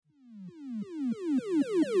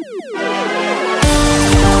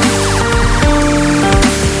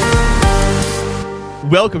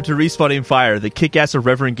Welcome to Respawning Fire, the kick-ass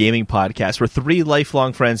irreverent gaming podcast, where four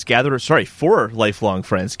lifelong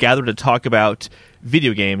friends gather to talk about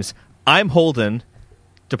video games. I'm Holden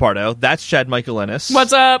DePardo. That's Chad Michael Ennis.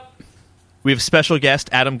 What's up? We have special guest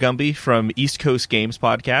Adam Gumby from East Coast Games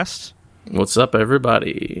Podcast. What's up,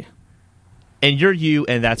 everybody? And you're you,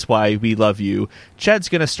 and that's why we love you. Chad's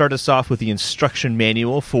going to start us off with the instruction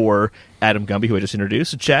manual for Adam Gumby, who I just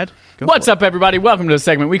introduced. So, Chad, go. What's up, everybody? Welcome to a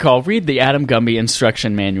segment we call Read the Adam Gumby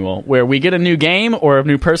Instruction Manual, where we get a new game or a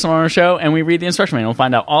new person on our show, and we read the instruction manual and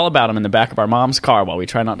find out all about them in the back of our mom's car while we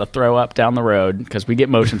try not to throw up down the road because we get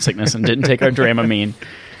motion sickness and didn't take our Dramamine.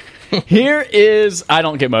 Here is... I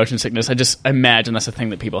don't get motion sickness. I just imagine that's a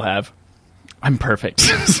thing that people have. I'm perfect.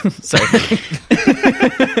 Sorry.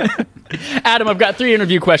 Adam, I've got 3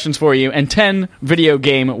 interview questions for you and 10 video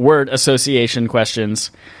game word association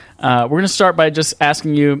questions. We're going to start by just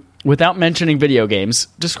asking you, without mentioning video games,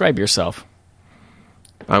 describe yourself.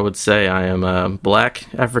 I would say I am a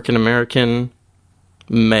black, African-American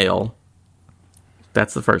male.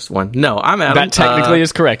 That's the first one. No, I'm Adam. That technically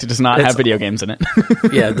is correct. It does not have video games in it.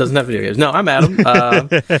 Yeah, it doesn't have video games. No, I'm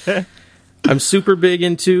Adam. I'm super big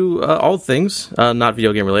into all things, not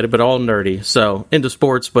video game related, but all nerdy. So into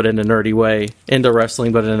sports, but in a nerdy way. Into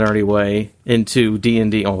wrestling, but in a nerdy way. Into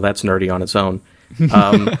D&D. Oh, that's nerdy on its own.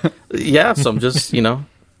 Yeah, so I'm just,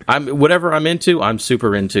 whatever I'm into, I'm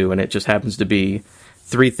super into, and it just happens to be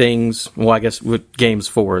 3 things. Well, I guess with games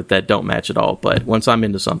 4 that don't match at all. But once I'm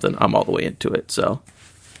into something, I'm all the way into it. So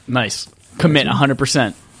nice. Commit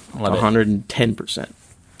 100%. Love 110%.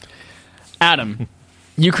 Adam.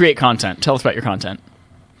 You create content. Tell us about your content.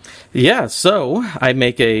 Yeah, so I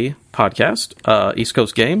make a podcast, East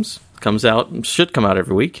Coast Games, should come out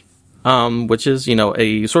every week, which is,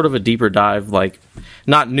 a sort of a deeper dive, like,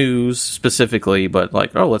 not news specifically, but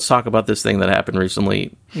like, oh, let's talk about this thing that happened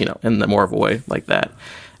recently, in more of a way like that.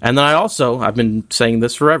 And then I've been saying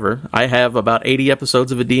this forever, I have about 80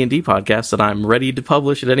 episodes of a D&D podcast that I'm ready to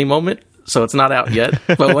publish at any moment. So it's not out yet,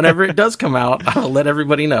 but whenever it does come out, I'll let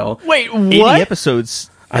everybody know. Wait, what? 80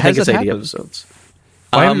 episodes? I think it's 80 episodes.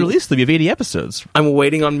 Why haven't you released them? You have 80 episodes. I'm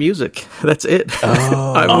waiting on music. That's it.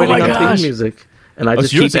 Oh. I'm waiting on theme music. And I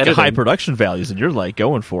just keep keep editing. High production values, and you're like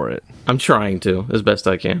going for it. I'm trying to, as best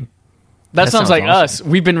I can. That sounds like awesome. us.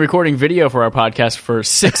 We've been recording video for our podcast for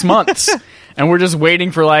 6 months, and we're just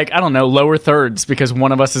waiting for, lower thirds, because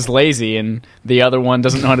one of us is lazy and the other one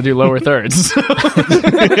doesn't know how to do lower thirds.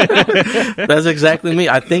 That's exactly me.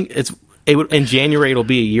 I think in January it'll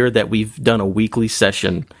be a year that we've done a weekly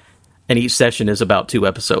session, and each session is about 2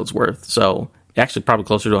 episodes worth. So actually probably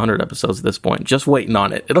closer to 100 episodes at this point. Just waiting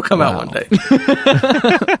on it. It'll come out one day.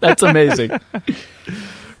 That's amazing.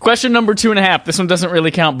 Question number 2.5. This one doesn't really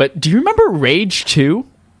count, but do you remember Rage 2?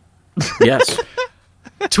 Yes.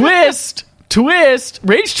 Twist!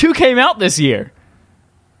 Rage 2 came out this year.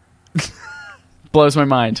 Blows my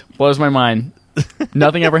mind.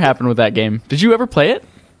 Nothing ever happened with that game. Did you ever play it?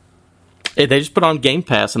 They just put on Game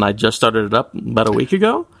Pass, and I just started it up about a week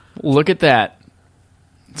ago. Look at that.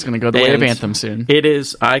 It's going to go the way of Anthem soon. It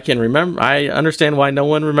is. I can remember. I understand why no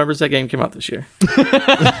one remembers that game came out this year.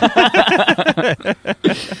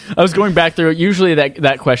 I was going back through. Usually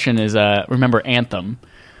that question is remember Anthem.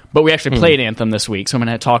 But we actually played Anthem this week, so I'm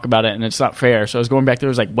going to talk about it, and it's not fair. So I was going back through.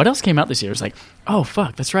 I was like, what else came out this year? I was like, oh,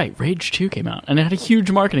 fuck, that's right. Rage 2 came out. And it had a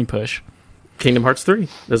huge marketing push. Kingdom Hearts 3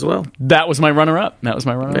 as well. That was my runner-up.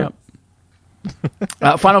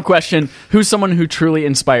 Final question. Who's someone who truly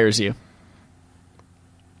inspires you?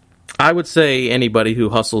 I would say anybody who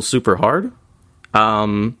hustles super hard.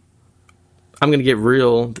 I'm going to get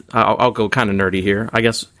real. I'll go kind of nerdy here. I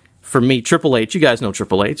guess for me, Triple H. You guys know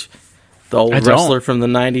Triple H, the old wrestler from the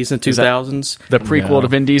 90s and 2000s. The prequel to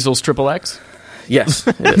Vin Diesel's Triple X? Yes,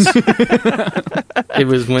 it is. It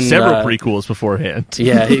was when several prequels beforehand.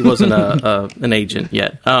 Yeah, he wasn't an agent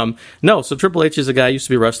yet. No, so Triple H is a guy who used to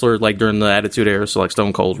be a wrestler like during the Attitude Era, so like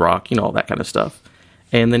Stone Cold, Rock, all that kind of stuff.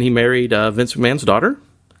 And then he married Vince McMahon's daughter.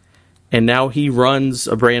 And now he runs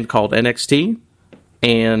a brand called NXT,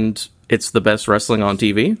 and it's the best wrestling on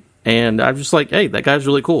TV. And I'm just like, hey, that guy's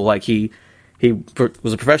really cool. Like, he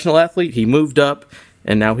was a professional athlete, he moved up,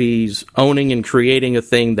 and now he's owning and creating a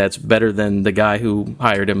thing that's better than the guy who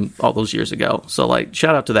hired him all those years ago. So, like,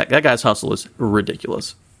 shout out to that. That guy's hustle is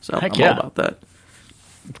ridiculous. So I'm all about that.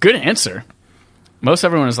 Good answer. Most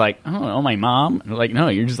everyone is like, oh, my mom. And like, no,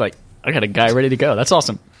 you're just like, I got a guy ready to go. That's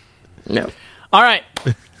awesome. No. All right.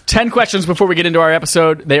 10 questions before we get into our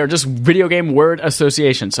episode. They are just video game word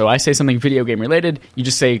association. So I say something video game related. You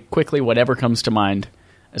just say quickly whatever comes to mind,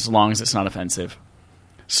 as long as it's not offensive.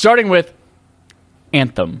 Starting with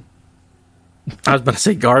Anthem. I was about to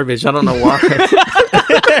say garbage. I don't know why.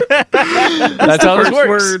 That's how this First works.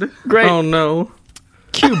 word. Great. Oh no.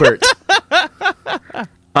 Qbert.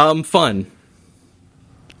 Fun.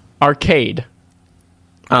 Arcade.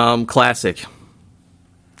 Classic.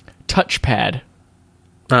 Touchpad.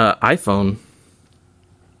 iPhone.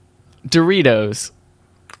 Doritos.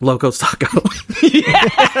 Locos Taco.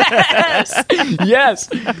 Yes.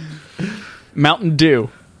 Mountain Dew.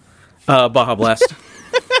 Baja Blast.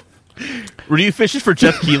 Were you fishing for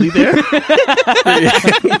Jeff Keighley there?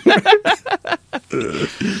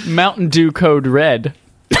 Mountain Dew Code Red.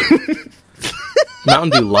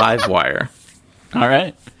 Mountain Dew Live Wire. All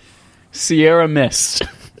right. Sierra Mist.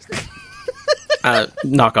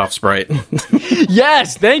 Knockoff Sprite.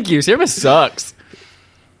 Yes, thank you. Sierra Mist sucks.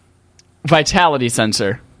 Vitality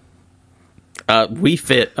Sensor. We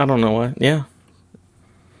Fit. I don't know why. Yeah.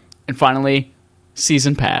 And finally,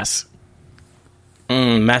 Season Pass.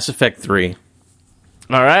 Mass Effect 3.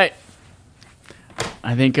 All right.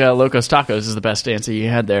 I think Locos Tacos is the best answer you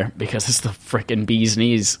had there because it's the frickin' bee's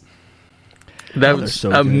knees. That was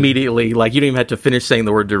so good. immediately, like, you didn't even have to finish saying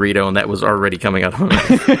the word Dorito, and that was already coming out of my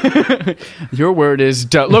mouth. Your word is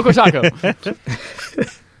Loco Taco.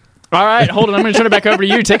 All right, hold on. I'm going to turn it back over to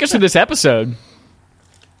you. Take us through this episode.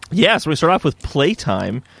 Yeah, so we start off with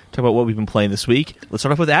playtime. Talk about what we've been playing this week. Let's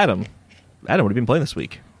start off with Adam. Adam, what have you been playing this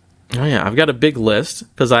week? Oh, yeah. I've got a big list,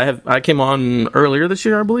 because I came on earlier this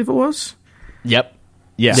year, I believe it was. Yep.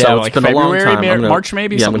 Yeah. So Yeah, it's like been a long February, time. I'm gonna- March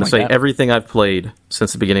maybe, Yeah, I'm something going to like say that. everything I've played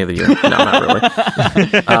since the beginning of the year. No,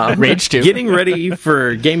 not really. Rage 2. Getting ready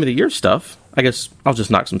for Game of the Year stuff. I guess I'll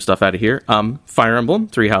just knock some stuff out of here. Fire Emblem,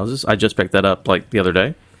 Three Houses. I just picked that up like the other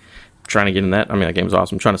day. Trying to get in that. I mean, that game's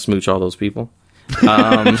awesome. Trying to smooch all those people. Do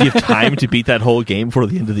you have time to beat that whole game before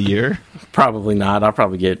the end of the year? Probably not. I'll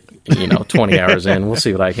probably get 20 hours in. We'll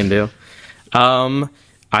see what I can do.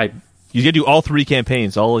 You got to do all 3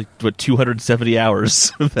 campaigns, all 270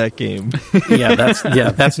 hours of that game. That's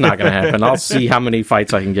not going to happen. I'll see how many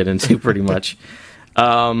fights I can get into. Pretty much.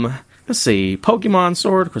 Let's see. Pokemon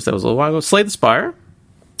Sword. Of course, that was a little while ago. Slay the Spire.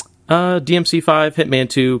 DMC 5, Hitman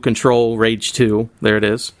 2, Control, Rage 2. There it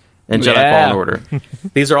is. And Jedi Fallen Order.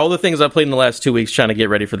 These are all the things I played in the last 2 weeks trying to get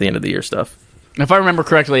ready for the end of the year stuff. If I remember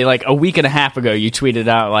correctly, like a week and a half ago, you tweeted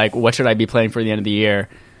out, like, what should I be playing for the end of the year?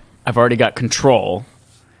 I've already got Control.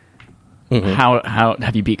 Mm-hmm. How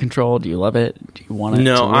have you beat Control? Do you love it? Do you want it?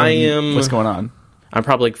 No, to win? I am... What's going on? I'm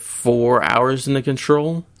probably like 4 hours into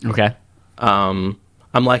Control. Okay. I'm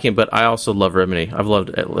liking it, but I also love Remedy. I've loved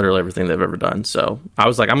literally everything they've ever done. So I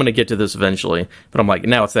was like, I'm going to get to this eventually. But I'm like,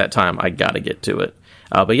 now it's that time. I got to get to it.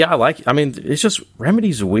 But yeah, I like it. I mean, it's just,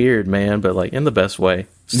 Remedy's weird, man, but like in the best way.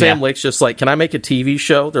 Sam Lake's just like, can I make a TV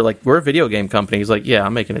show? They're like, we're a video game company. He's like, yeah,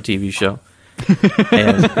 I'm making a TV show.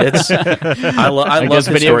 And it's, I love guess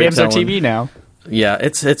his video games are storytelling. TV now. Yeah,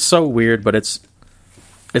 it's so weird, but it's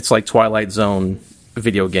like Twilight Zone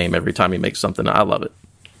video game every time he makes something. I love it.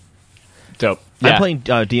 Dope. I'm Yeah. playing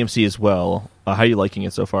DMC as well. How are you liking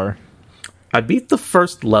it so far? I beat the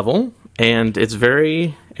first level, and it's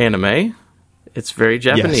very anime. It's very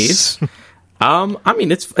Japanese. Yes. I mean,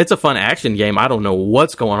 it's a fun action game. I don't know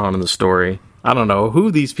what's going on in the story. I don't know who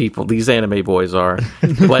these anime boys are,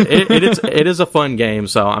 but it is a fun game.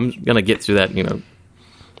 So I'm gonna get through that,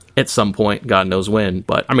 at some point. God knows when,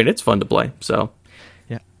 but I mean, it's fun to play. So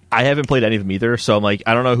Yeah, I haven't played any of them either. So I'm like,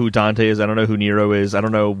 I don't know who Dante is. I don't know who Nero is. I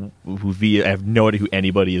don't know who V. I have no idea who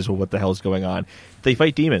anybody is or what the hell is going on. They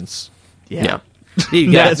fight demons. yeah.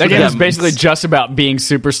 Yeah, that game is Yeah. basically just about being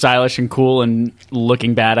super stylish and cool and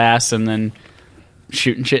looking badass and then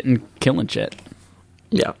shooting shit and killing shit.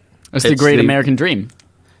 Yeah. That's the It's great American dream.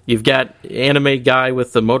 You've got anime guy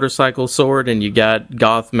with the motorcycle sword, and you got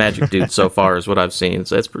goth magic dude so far, is what I've seen.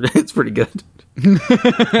 So it's pretty good.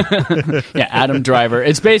 Yeah, Adam Driver.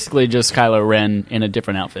 It's basically just Kylo Ren in a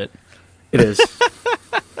different outfit. It is.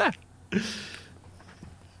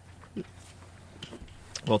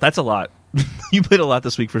 Well, that's a lot. You played a lot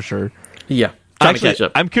this week for sure. Yeah. Trying to Actually, catch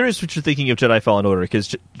up. I'm curious what you're thinking of Jedi Fallen Order,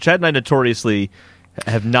 because Chad and I notoriously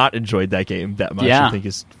have not enjoyed that game that much. Yeah. I think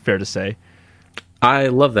is fair to say. I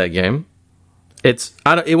love that game. It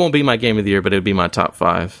won't be my game of the year, but it would be my top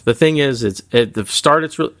 5. The thing is, at the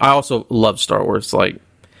start, I also love Star Wars. Like,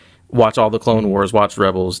 watch all the Clone Wars, watch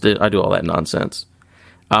Rebels. I do all that nonsense.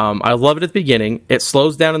 I love it at the beginning. It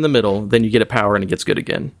slows down in the middle, then you get a power and it gets good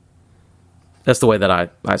again. That's the way that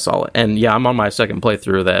I saw it. And yeah, I'm on my second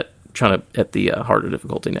playthrough of that, trying to at the harder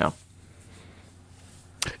difficulty now.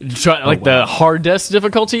 The hardest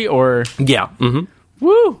difficulty, or Yeah. Mm-hmm.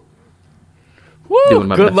 woo, Doing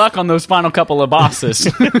my good best. luck on those final couple of bosses.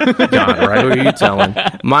 God, right? Who are you telling?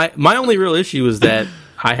 My only real issue is that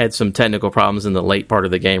I had some technical problems in the late part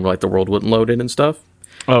of the game where like the world wouldn't load in and stuff.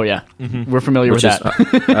 Oh yeah, we're familiar with that.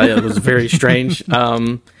 It was very strange.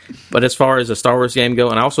 But as far as a Star Wars game go,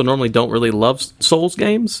 and I also normally don't really love Souls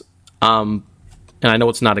games. And I know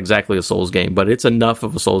it's not exactly a Souls game, but it's enough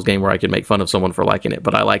of a Souls game where I can make fun of someone for liking it,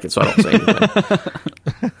 but I like it, so I don't say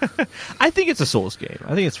anything. I think it's a Souls game.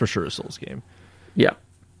 I think it's for sure a Souls game. Yeah.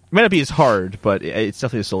 It might not be as hard, but it's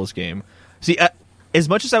definitely a Souls game. See, as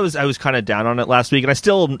much as I was kind of down on it last week,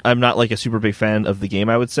 and I'm not like a super big fan of the game,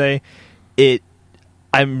 I would say,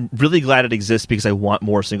 I'm really glad it exists because I want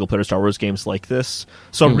more single-player Star Wars games like this.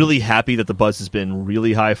 So I'm really happy that the buzz has been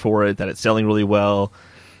really high for it, that it's selling really well.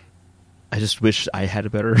 I just wish I had a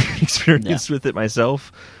better experience with it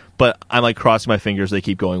myself. But I'm like crossing my fingers they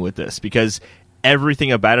keep going with this because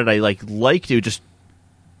everything about it I liked it, just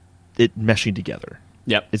it meshing together.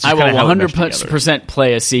 Yep. It's I just will kinda how it meshed 100%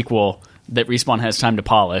 play a sequel that Respawn has time to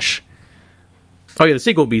polish. Oh yeah, the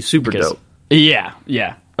sequel will be super dope. Yeah.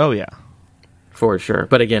 Oh yeah. For sure.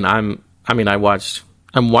 But again, I'm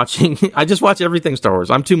watching. I just watch everything Star Wars.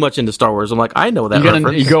 I'm too much into Star Wars. I'm like, I know that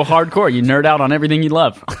reference. You go hardcore. You nerd out on everything you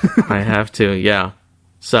love. I have to, yeah.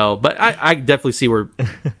 So, but I definitely see where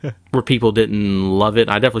people didn't love it.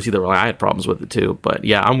 I definitely see that I had problems with it too. But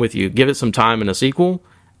yeah, I'm with you. Give it some time in a sequel.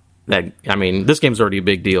 This game's already a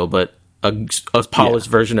big deal, but a polished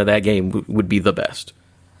version of that game would be the best.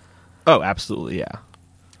 Oh, absolutely, yeah.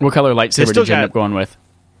 What color lightsaber did you end up going with?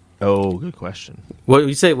 Oh, good question. What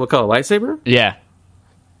you say? What color lightsaber? Yeah.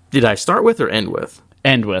 Did I start with or end with?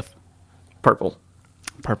 End with purple.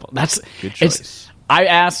 That's good choice. I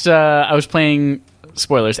asked. I was playing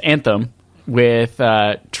spoilers Anthem with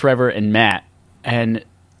Trevor and Matt, and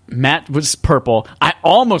Matt was purple. I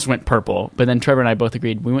almost went purple, but then Trevor and I both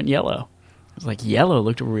agreed we went yellow. I was like, yellow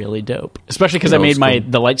looked really dope, especially because I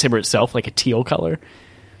made the lightsaber itself like a teal color.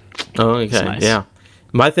 Oh, okay, nice. Yeah.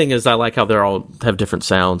 My thing is, I like how they all have different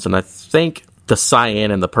sounds, and I think the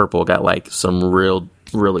cyan and the purple got like some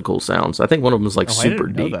really cool sounds. I think one of them is like super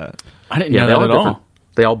deep. I didn't know that at all.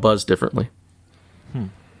 They all buzz differently.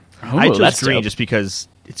 I chose green just because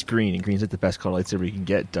it's green, and green's like the best color lightsaber you can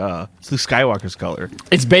get. Duh. It's Luke Skywalker's color.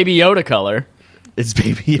 It's Baby Yoda color. It's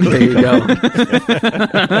Baby Yoda. There you go.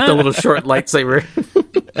 The little short lightsaber.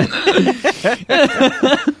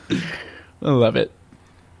 I love it.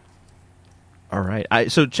 All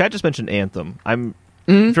right. So Chad just mentioned Anthem. I'm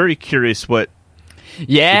very curious what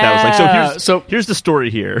that was like. So here's the story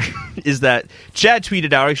here, is that Chad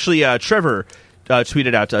tweeted out, actually Trevor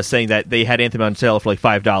tweeted out saying that they had Anthem on sale for like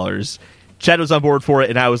 $5. Chad was on board for it,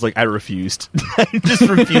 and I was like, I refused. I just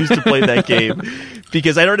refused to play that game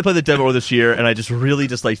because I'd already played the demo this year, and I just really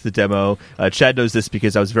disliked the demo. Chad knows this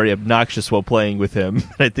because I was very obnoxious while playing with him,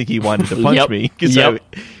 and I think he wanted to punch me because I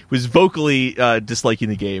was vocally disliking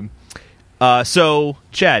the game. So,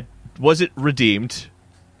 Chad, was it redeemed?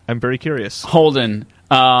 I'm very curious. Holden,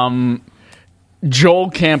 Joel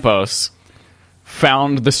Campos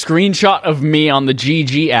found the screenshot of me on the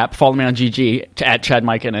GG app. Follow me on GG at Chad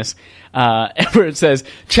Mike Innes, where it says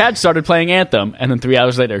Chad started playing Anthem, and then 3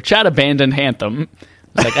 hours later, Chad abandoned Anthem.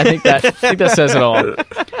 I think that says it all.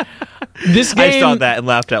 This game, I saw that and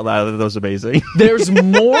laughed out loud. That was amazing. There's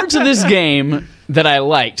more to this game that I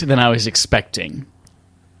liked than I was expecting,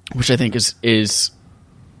 which I think is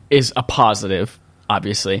a positive,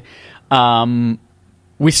 obviously.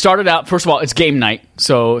 We started out, first of all, it's game night.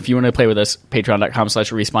 So if you want to play with us,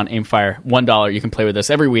 patreon.com/respawn aimfire, $1. You can play with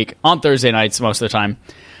us every week on Thursday nights most of the time.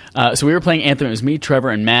 So we were playing Anthem. It was me,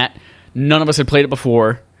 Trevor, and Matt. None of us had played it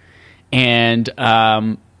before. And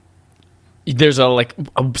there's a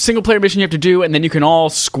single-player mission you have to do, and then you can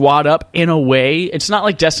all squad up in a way. It's not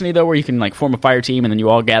like Destiny, though, where you can form a fire team, and then you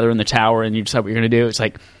all gather in the tower, and you decide what you're going to do. It's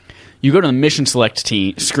like you go to the mission select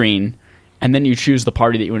screen, and then you choose the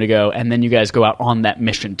party that you want to go, and then you guys go out on that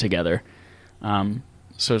mission together.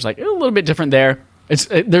 So it's a little bit different there. There's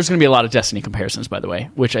going to be a lot of Destiny comparisons, by the way,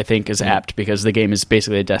 which I think is apt because the game is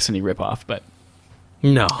basically a Destiny ripoff. But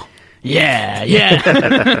no,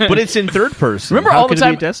 yeah, but it's in third person. Remember How all the could it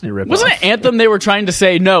time? be a Destiny ripoff? Wasn't it Anthem? They were trying to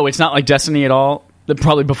say no, it's not like Destiny at all.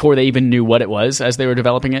 Probably before they even knew what it was, as they were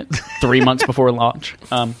developing it 3 months before launch.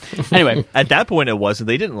 Anyway, at that point it wasn't.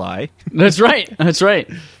 They didn't lie. That's right. They didn't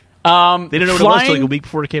know what it was until like a week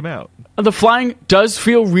before it came out. The flying does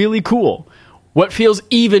feel really cool. What feels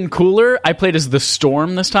even cooler, I played as the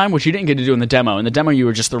Storm this time, which you didn't get to do in the demo. In the demo, you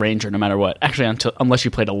were just the Ranger no matter what. Actually, unless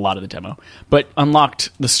you played a lot of the demo. But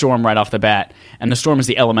unlocked the Storm right off the bat. And the Storm is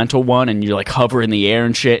the elemental one, and you hover in the air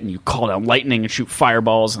and shit, and you call down lightning and shoot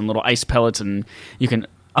fireballs and little ice pellets, and you can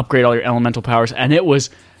upgrade all your elemental powers. And it was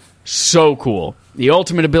so cool. The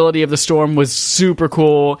ultimate ability of the storm was super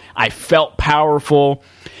cool. I felt powerful.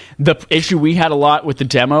 The issue we had a lot with the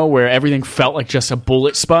demo where everything felt like just a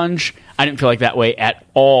bullet sponge, I didn't feel like that way at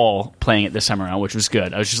all playing it this time around, which was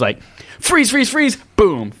good. I was just like, freeze, freeze, freeze,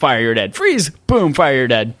 boom, fire, you're dead. Freeze, boom, fire, you're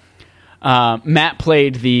dead. Matt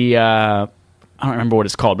played the, I don't remember what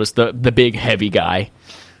it's called, but it's the big heavy guy.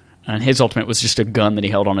 And his ultimate was just a gun that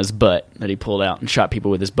he held on his butt that he pulled out and shot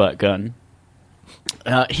people with his butt gun.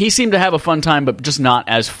 He seemed to have a fun time, but just not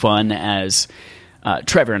as fun as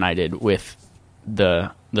Trevor and I did with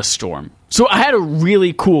the storm. So I had a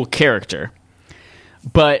really cool character,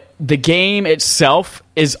 but the game itself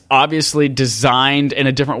is obviously designed in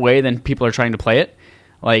a different way than people are trying to play it.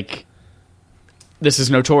 Like, this is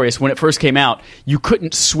notorious. When it first came out, you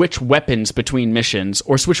couldn't switch weapons between missions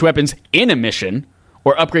or switch weapons in a mission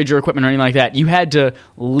or upgrade your equipment or anything like that. You had to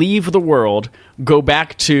leave the world, go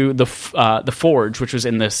back to the forge, which was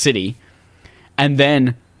in the city, and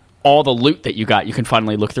then all the loot that you got, you can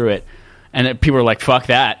finally look through it. And people were like, fuck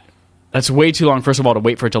that. That's way too long, first of all, to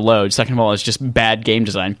wait for it to load. Second of all, it's just bad game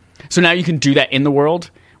design. So now you can do that in the world,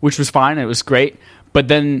 which was fine. It was great. But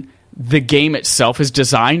then the game itself is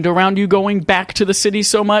designed around you going back to the city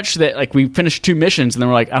so much that, like, we finished 2 missions, and then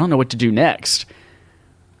we're like, I don't know what to do next.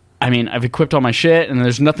 I mean, I've equipped all my shit, and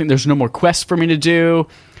there's no more quests for me to do.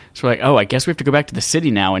 So we're like, oh, I guess we have to go back to the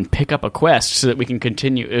city now and pick up a quest so that we can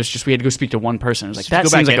continue. It was just, we had to go speak to one person. It was like, that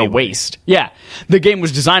seems like a waste. Yeah. The game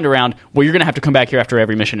was designed around, well, you're going to have to come back here after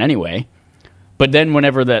every mission anyway. But then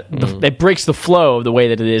whenever that breaks the flow of the way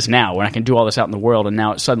that it is now, when I can do all this out in the world, and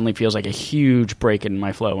now it suddenly feels like a huge break in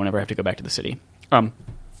my flow whenever I have to go back to the city.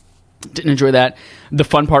 Didn't enjoy that. The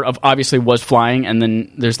fun part of obviously was flying, and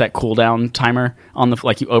then there's that cooldown timer on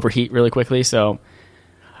like you overheat really quickly. So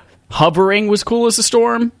hovering was cool as a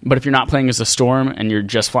storm, but if you're not playing as a storm and you're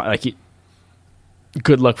just flying, like,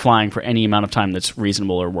 good luck flying for any amount of time that's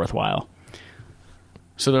reasonable or worthwhile.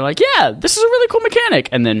 So they're like, yeah, this is a really cool mechanic,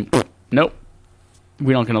 and then nope,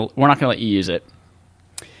 we're not gonna let you use it.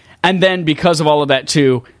 And then because of all of that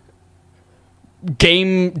too,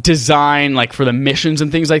 game design, like for the missions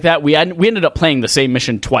and things like that, we ended up playing the same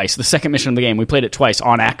mission twice. The second mission of the game, we played it twice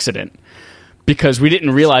on accident because we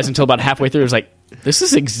didn't realize until about halfway through, it was like, this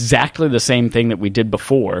is exactly the same thing that we did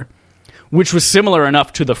before, which was similar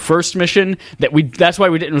enough to the first mission that that's why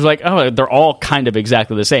we didn't, it was like, oh, they're all kind of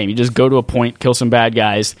exactly the same. You just go to a point, kill some bad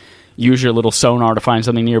guys, use your little sonar to find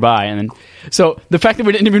something nearby. And then, so the fact that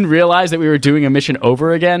we didn't even realize that we were doing a mission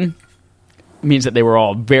over again means that they were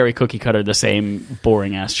all very cookie cutter, the same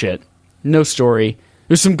boring ass shit. No story.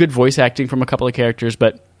 There's some good voice acting from a couple of characters,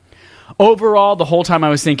 but overall, the whole time I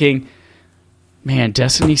was thinking, man,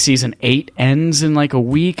 Destiny Season 8 ends in like a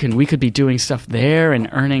week, and we could be doing stuff there and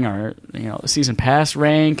earning our Season Pass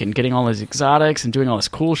rank and getting all these exotics and doing all this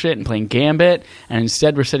cool shit and playing Gambit, and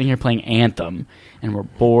instead we're sitting here playing Anthem, and we're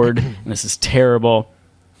bored, and this is terrible.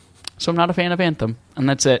 So I'm not a fan of Anthem, and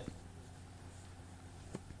that's it.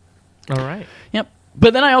 All right. Yep.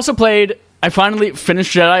 But then I finally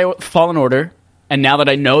finished Jedi Fallen Order, and now that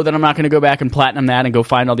I know that I'm not going to go back and platinum that and go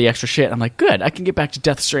find all the extra shit, I'm like, good, I can get back to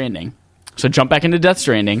Death Stranding. So jump back into Death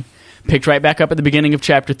Stranding, picked right back up at the beginning of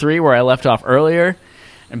Chapter 3 where I left off earlier,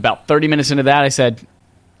 and about 30 minutes into that I said,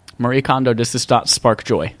 Marie Kondo, does this not spark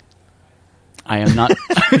joy? I am not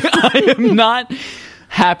I am not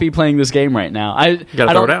happy playing this game right now. You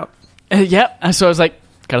gotta throw it out. Yep. So I was like,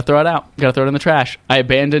 gotta throw it out. Gotta throw it in the trash. I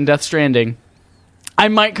abandoned Death Stranding. I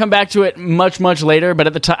might come back to it much, much later, but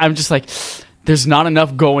at the time, I'm just like, there's not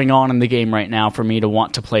enough going on in the game right now for me to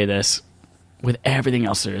want to play this with everything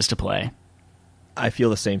else there is to play. I feel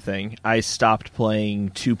the same thing. I stopped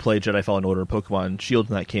playing to play Jedi Fallen Order, Pokemon Shield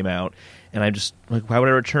when that came out, and I'm just like, why would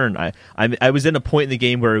I return? I was in a point in the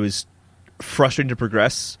game where it was frustrating to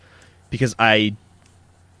progress because I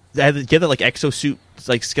had to get that like exosuit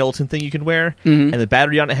like skeleton thing you can wear, and the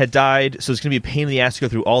battery on it had died, so it's going to be a pain in the ass to go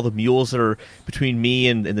through all the mules that are between me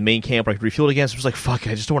and the main camp where I could refuel it again. So I was like, fuck,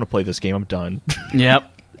 I just don't want to play this game. I'm done.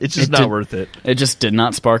 Yep. It's just not worth it. It just did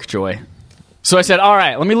not spark joy. So I said, all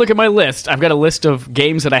right, let me look at my list. I've got a list of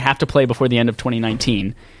games that I have to play before the end of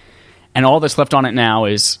 2019. And all that's left on it now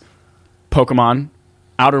is Pokemon,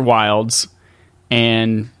 Outer Wilds,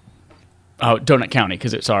 and Donut County,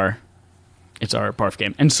 because it's our barf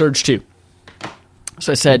game, and Surge 2.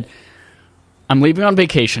 So I said, I'm leaving on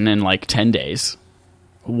vacation in like 10 days.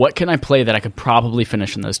 What can I play that I could probably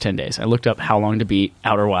finish in those 10 days? I looked up how long to beat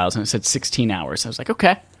Outer Wilds, and it said 16 hours. I was like,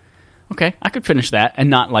 okay, I could finish that and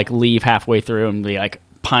not like leave halfway through and be like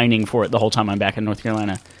pining for it the whole time I'm back in North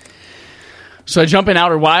Carolina. So I jump in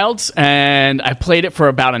Outer Wilds, and I played it for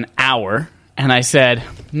about an hour, and I said,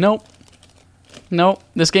 nope, no,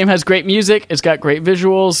 this game has great music. It's got great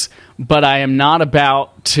visuals, but I am not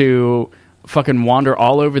about to fucking wander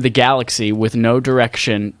all over the galaxy with no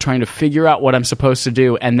direction, trying to figure out what I'm supposed to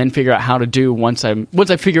do, and then figure out how to do once I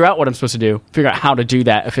figure out what I'm supposed to do, figure out how to do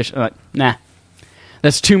that efficiently. Like, nah,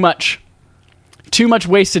 that's too much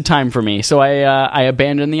wasted time for me. So I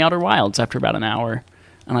abandoned the Outer Wilds after about an hour,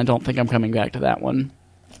 and I don't think I'm coming back to that one.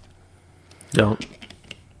 Don't.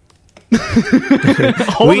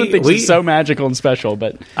 Holden thinks it's so magical and special,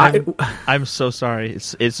 but I'm so sorry.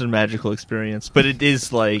 It's a magical experience, but it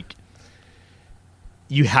is like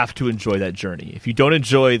you have to enjoy that journey. If you don't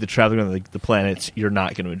enjoy the traveling on the planets, you're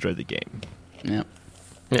not going to enjoy the game. Yeah.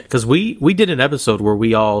 Because we did an episode where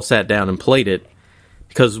we all sat down and played it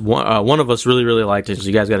because one of us really, really liked it. So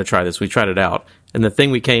you guys got to try this. We tried it out. And the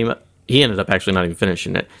thing he ended up actually not even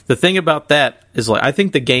finishing it. The thing about that is, like, I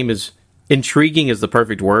think the game is intriguing is the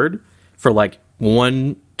perfect word for like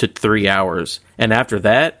 1 to 3 hours. And after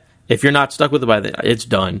that, if you're not stuck with it it's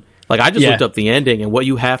done. Like, I just looked up the ending, and what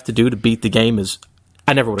you have to do to beat the game is,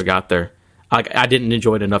 I never would have got there. I didn't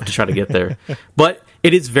enjoy it enough to try to get there. But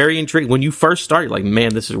it is very intriguing. When you first start, you're like,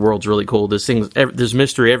 man, this world's really cool. There's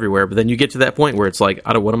mystery everywhere. But then you get to that point where it's like,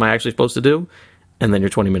 what am I actually supposed to do? And then your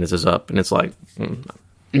 20 minutes is up. And it's like,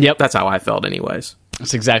 yep. That's how I felt anyways.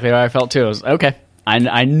 That's exactly how I felt too. I was, okay,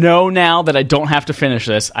 I know now that I don't have to finish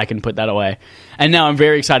this. I can put that away. And now I'm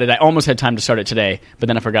very excited. I almost had time to start it today, but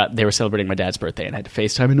then I forgot they were celebrating my dad's birthday, and I had to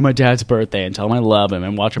FaceTime into my dad's birthday and tell him I love him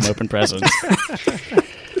and watch him open presents.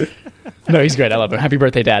 No, he's great. I love him. Happy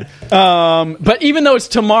birthday, Dad. But even though it's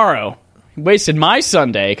tomorrow, he wasted my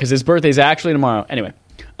Sunday because his birthday's actually tomorrow. Anyway,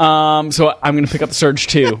 so I'm going to pick up the Surge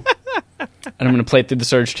 2. And I'm going to play through the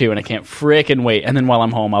Surge 2, and I can't frickin' wait. And then while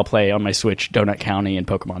I'm home, I'll play on my Switch Donut County and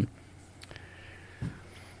Pokemon.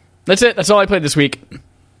 That's it. That's all I played this week.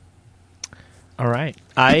 All right.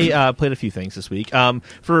 I played a few things this week.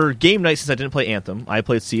 For game night, since I didn't play Anthem, I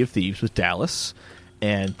played Sea of Thieves with Dallas,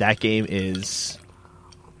 and that game is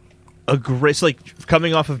a great... It's like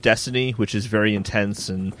coming off of Destiny, which is very intense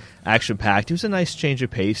and action-packed. It was a nice change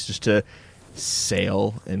of pace just to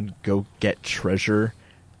sail and go get treasure.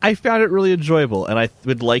 I found it really enjoyable, and I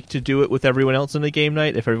would like to do it with everyone else in the game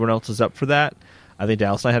night if everyone else is up for that. I think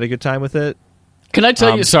Dallas and I had a good time with it. Can I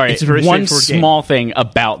tell you, sorry, it's a very one straightforward small thing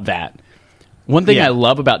about that. One thing I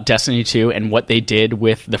love about Destiny 2 and what they did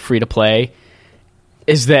with the free-to-play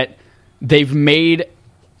is that they've made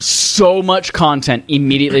so much content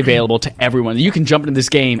immediately available to everyone. You can jump into this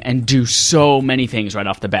game and do so many things right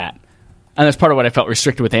off the bat. And that's part of what I felt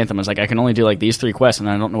restricted with Anthem. I was like, I can only do like these 3 quests, and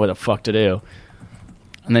I don't know what the fuck to do.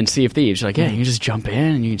 And then Sea of Thieves, you're like, yeah, you can just jump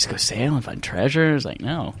in and you can just go sail and find treasure. It's like,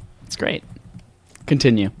 no, it's great.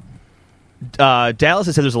 Continue. Dallas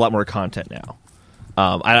has said there's a lot more content now.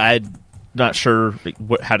 I'm not sure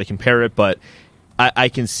how to compare it, but I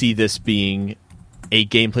can see this being a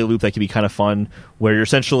gameplay loop that can be kind of fun, where you're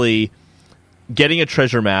essentially getting a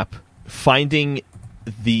treasure map, finding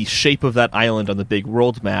the shape of that island on the big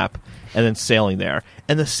world map, and then sailing there.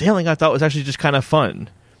 And the sailing, I thought, was actually just kind of fun.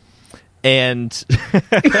 And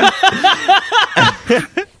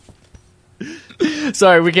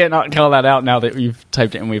sorry, we can't not call that out now that you've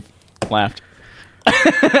typed it and we've laughed.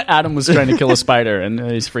 Adam was trying to kill a spider, and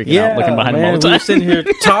he's freaking out, looking behind him all the time. We were sitting here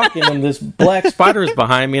talking, and this black spider is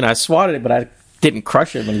behind me, and I swatted it, but I didn't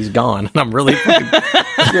crush it when he's gone. And I'm really fucking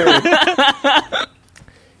scared.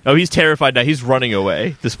 Oh, he's terrified now. He's running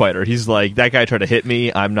away, the spider. He's like, that guy tried to hit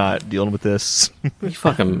me. I'm not dealing with this. You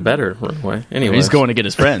fucking better run away. Anyway, he's going to get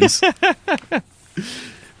his friends.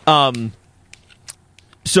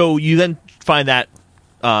 So you then find that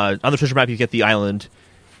on the treasure map, you get the island,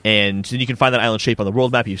 and then you can find that island shape on the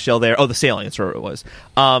world map. You sail there. Oh, the sailing. That's where it was.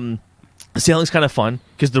 The sailing's kind of fun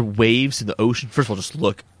because the waves in the ocean, first of all, just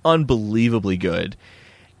look unbelievably good.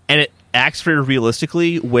 And it acts very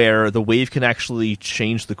realistically, where the wave can actually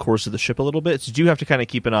change the course of the ship a little bit. So you do have to kind of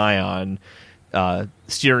keep an eye on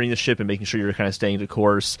steering the ship and making sure you're kind of staying the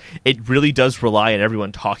course. It really does rely on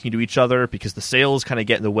everyone talking to each other, because the sails kind of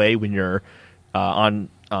get in the way when you're on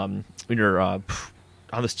the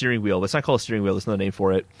steering wheel. But it's not called a steering wheel. There's another name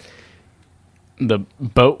for it. The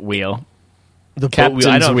boat wheel. The captain's boat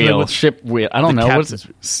wheel. I don't wheel. know Ship wheel. I don't know.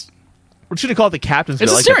 We're going to call it the captain's wheel.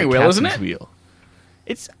 It's a steering wheel, isn't it? Wheel.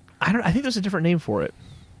 I think there's a different name for it.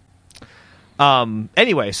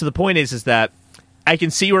 Anyway, so the point is that I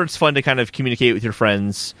can see where it's fun to kind of communicate with your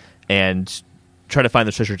friends and try to find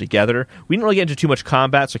the treasure together. We didn't really get into too much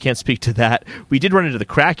combat, so I can't speak to that. We did run into the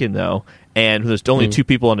Kraken, though, and when there's only 2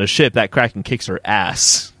 people on a ship, that Kraken kicks our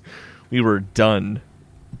ass. We were done.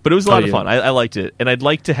 But it was a lot of fun. I liked it, and I'd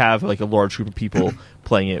like to have like a large group of people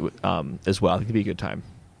playing it as well. I think it'd be a good time.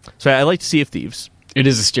 So I liked Sea of Thieves. It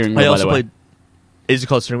is a steering I wheel, by also the way. played. Is it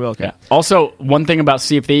called steering wheel? Okay. Yeah. Also, one thing about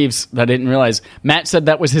Sea of Thieves that I didn't realize, Matt said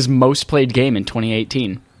that was his most played game in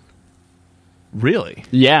 2018. Really?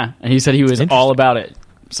 Yeah, and he said he was interesting. all about it.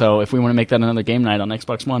 So if we want to make that another game night on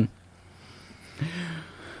Xbox One.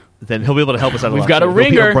 Then he'll be able to help us out. We've lot, got too. a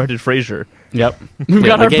He'll be our ringer. Brendan Fraser. Yep. We've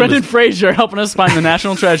got the our game Brendan is- Fraser helping us find the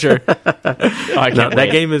national treasure. Oh, I can't No, that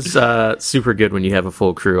wait. game is super good when you have a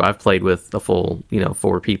full crew. I've played with a full,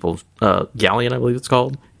 4 people. Galleon, I believe it's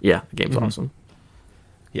called. Yeah, the game's awesome.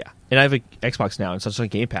 Yeah, and I have an Xbox now, and so it's on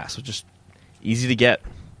Game Pass, so just easy to get,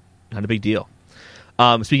 not a big deal.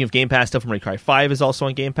 Speaking of Game Pass, Devil May Cry 5 is also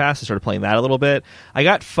on Game Pass. I started playing that a little bit. I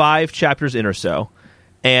got 5 chapters in or so,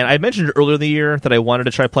 and I mentioned earlier in the year that I wanted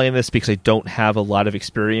to try playing this because I don't have a lot of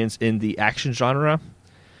experience in the action genre,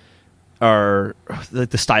 or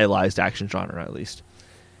the stylized action genre, at least.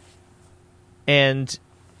 And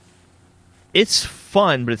it's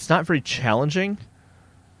fun, but it's not very challenging,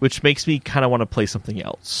 which makes me kind of want to play something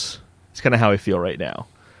else. It's kind of how I feel right now,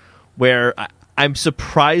 where I'm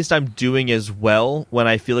surprised I'm doing as well when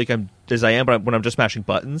I feel like I'm as I am, but when I'm just mashing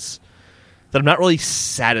buttons, that I'm not really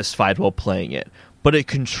satisfied while playing it. But it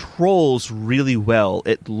controls really well.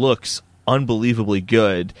 It looks unbelievably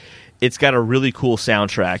good. It's got a really cool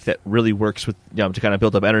soundtrack that really works with to kind of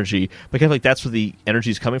build up energy. But kind of like that's where the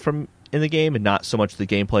energy is coming from in the game, and not so much the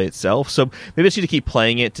gameplay itself. So maybe I just need to keep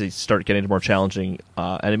playing it to start getting to more challenging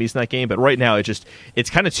enemies in that game. But right now, it's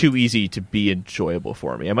kind of too easy to be enjoyable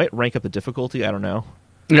for me. I might rank up the difficulty. I don't know.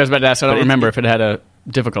 I was about to ask. I don't But remember if it had a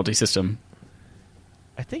difficulty system.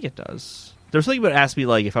 I think it does. There's something about ask me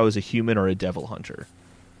like if I was a human or a devil hunter,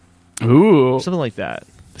 Ooh, something like that.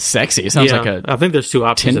 sexy. It sounds Yeah, like a I think there's 2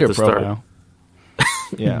 options Tinder at the start. profile.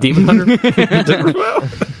 Yeah. Demon Hunter?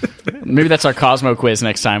 Maybe that's our Cosmo quiz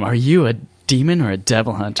next time. Are you a demon or a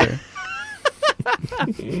devil hunter?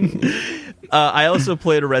 I also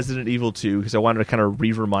played a Resident Evil 2 because I wanted to kind of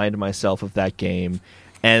re-remind myself of that game,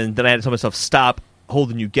 and then I had to tell myself, "Stop,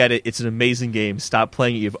 Holden, you get it. It's an amazing game. Stop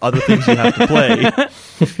playing it. You have other things you have to play."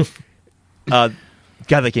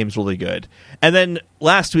 God, that game's really good. And then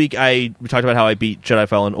last week, we talked about how I beat Jedi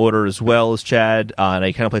Fallen Order as well as Chad, and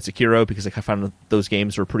I kind of played Sekiro because I found those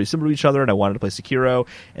games were pretty similar to each other, and I wanted to play Sekiro,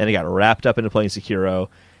 and I got wrapped up into playing Sekiro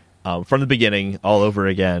from the beginning all over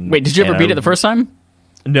again. Wait, did you ever And beat it the first time?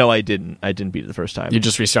 No, I didn't. I didn't beat it the first time. You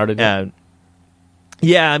just restarted it? And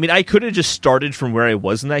yeah, I mean, I could have just started from where I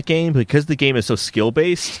was in that game, but because the game is so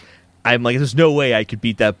skill-based, I'm like, there's no way I could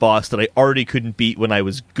beat that boss that I already couldn't beat when I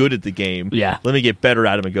was good at the game. Yeah. Let me get better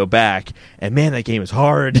at him and go back. And man, that game is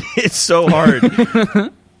hard. It's so hard.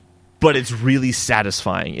 But it's really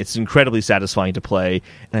satisfying. It's incredibly satisfying to play,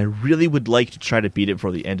 and I really would like to try to beat it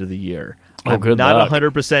before the end of the year. Oh, I'm good not luck.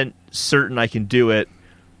 100% certain I can do it,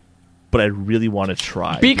 but I really want to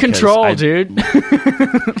try. Be because control, dude.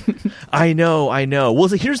 I know. Well,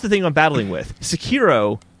 so here's the thing I'm battling with.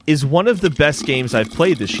 Sekiro is one of the best games I've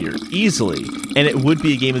played this year, easily, and it would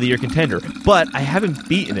be a Game of the Year contender. But I haven't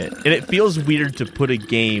beaten it, and it feels weird to put a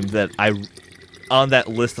game that on that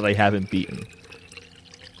list that I haven't beaten.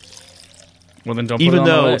 Well, then don't Even put it on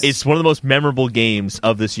the though list. it's one of the most memorable games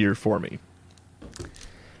of this year for me.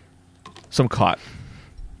 So I'm caught.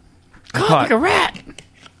 I'm Caught like a rat.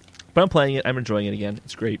 But I'm playing it. I'm enjoying it again.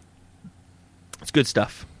 It's great. It's good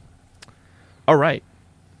stuff. All right.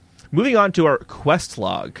 Moving on to our quest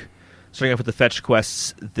log. Starting off with the fetch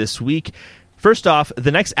quests this week. First off,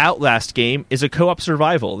 the next Outlast game is a co-op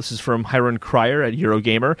survival. This is from Hiron Cryer at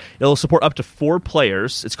Eurogamer. It'll support up to 4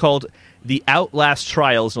 players. It's called The Outlast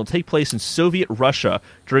Trials, and it'll take place in Soviet Russia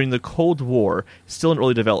during the Cold War. Still in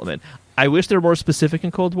early development. I wish they were more specific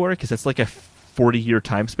in Cold War, because that's like a 40-year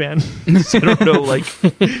time span. So I don't know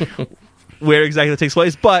where exactly it takes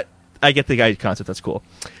place, but I get the guide concept. That's cool.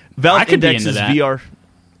 Valve I could be Index into is that. VR.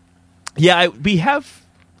 Yeah, we have...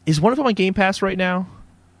 Is one of them on Game Pass right now?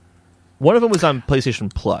 One of them was on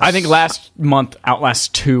PlayStation Plus. I think last month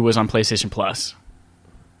Outlast 2 was on PlayStation Plus.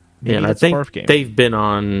 Maybe Yeah, and I that's a think Barf game. they've been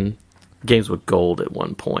on Games with Gold at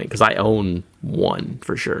one point, because I own one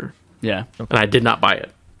for sure. Yeah. And I did not buy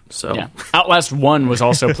it. So, Yeah. Outlast 1 was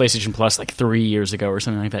also PlayStation Plus like 3 years ago or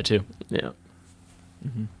something like that too. yeah.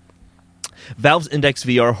 Valve's Index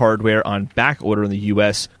VR hardware on back order in the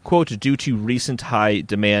U.S., quote, due to recent high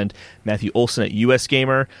demand. Matthew Olson at US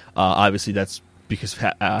Gamer. Obviously, that's because of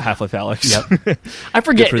Half-Life Alyx. Yep. I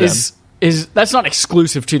forget, Good for is that's not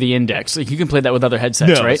exclusive to the Index. Like, you can play that with other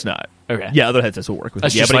headsets, No, right? it's not. Okay. Yeah, other headsets will work with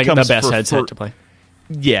That's it. Yeah, just but like it comes the best for- headset for- to play.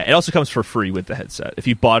 Yeah, it also comes for free with the headset. If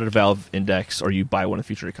you bought a Valve Index or you buy one in the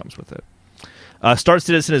future, it comes with it. Star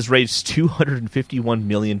Citizen has raised $251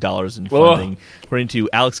 million in funding, according to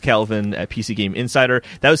Alex Calvin at PC Game Insider.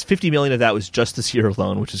 That was $50 million of that was just this year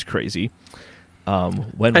alone, which is crazy.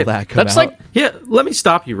 When will that come out? Let me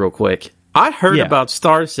stop you real quick. I heard about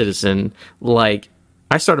Star Citizen,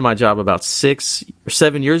 I started my job about 6 or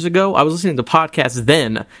 7 years ago. I was listening to podcasts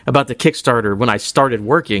then about the Kickstarter when I started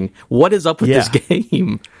working. What is up with this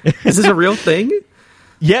game? Is this a real thing?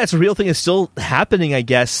 Yeah, it's a real thing. It's still happening, I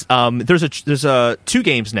guess. There's 2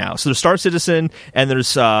 games now. So there's Star Citizen and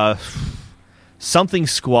there's something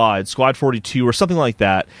Squad 42 or something like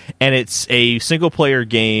that. And it's a single-player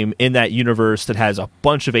game in that universe that has a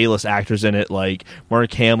bunch of A-list actors in it, like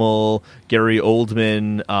Mark Hamill, Gary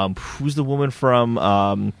Oldman, who's the woman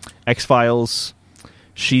from X-Files?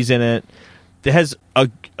 She's in it. It has a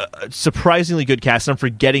surprisingly good cast. I'm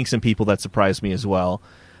forgetting some people that surprised me as well.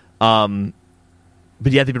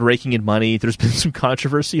 But yeah, they've been raking in money. There's been some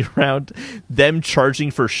controversy around them charging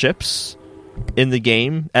for ships in the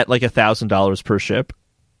game at like $1,000 per ship.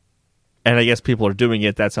 And I guess people are doing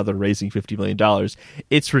it. That's how they're raising $50 million.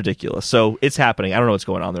 It's ridiculous. So it's happening. I don't know what's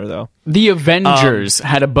going on there, though. The Avengers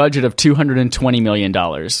had a budget of $220 million.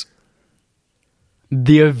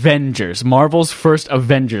 The Avengers. Marvel's first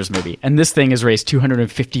Avengers movie. And this thing has raised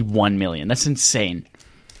 $251 million. That's insane.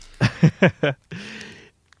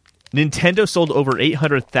 Nintendo sold over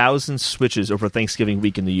 800,000 Switches over Thanksgiving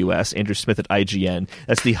week in the U.S. Andrew Smith at IGN.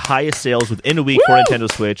 That's the highest sales within a week for Nintendo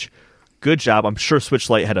Switch. Good job. I'm sure Switch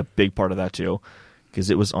Lite had a big part of that, too, because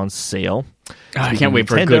it was on sale. I can't wait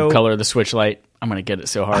for a good color of the Switch Lite. I'm going to get it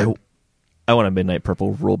so hard. I want a midnight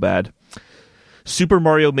purple real bad. Super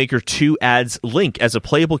Mario Maker 2 adds Link as a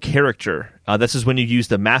playable character. This is when you use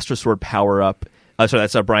the Master Sword power-up.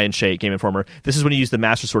 That's Brian Shea, Game Informer. This is when you use the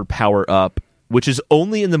Master Sword power-up, which is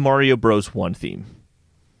only in the Mario Bros. 1 theme.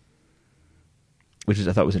 Which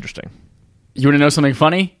I thought was interesting. You want to know something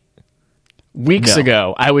funny? Weeks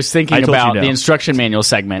ago, I was thinking about the instruction manual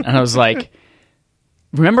segment, and I was like,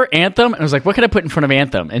 remember Anthem? And I was like, what can I put in front of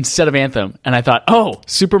Anthem instead of Anthem? And I thought,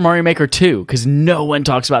 Super Mario Maker 2, because no one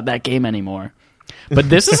talks about that game anymore. But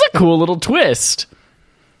this is a cool little twist.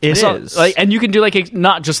 It is. And you can do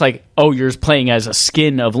not just you're playing as a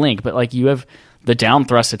skin of Link, but you have the down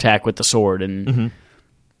thrust attack with the sword and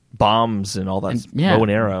bombs and all that, bow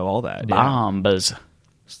and arrow, all that. Bombs. Yeah.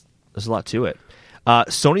 There's a lot to it.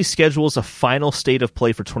 Sony schedules a final state of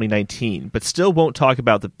play for 2019, but still won't talk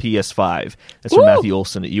about the PS5. That's from Matthew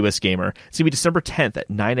Olson at US Gamer. It's going to be December 10th at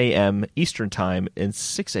 9 a.m. Eastern Time and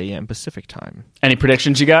 6 a.m. Pacific Time. Any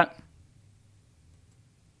predictions you got?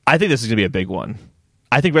 I think this is going to be a big one.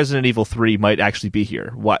 I think Resident Evil 3 might actually be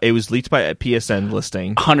here. It was leaked by a PSN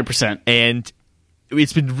listing. 100%. And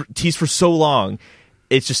it's been teased for so long.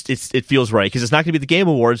 It feels right because it's not going to be the Game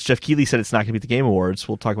Awards. Jeff Keighley said it's not going to be the Game Awards.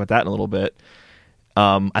 We'll talk about that in a little bit.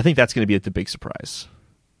 I think that's going to be the big surprise.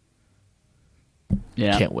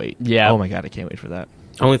 Yeah, can't wait. Yeah, oh my god, I can't wait for that.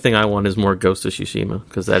 Only thing I want is more Ghost of Tsushima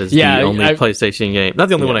because that is the only PlayStation game. Not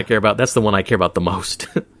the only one I care about. That's the one I care about the most.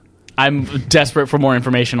 I'm desperate for more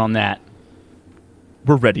information on that.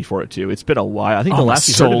 We're ready for it too. It's been a while. I think the last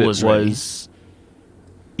we heard of it was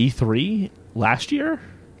E3 last year.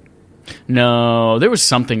 No, there was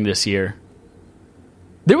something this year.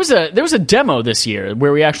 There was a demo this year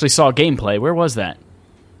where we actually saw gameplay. Where was that?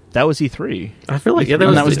 That was E3. I feel like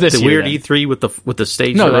that was this the weird then. E3 with the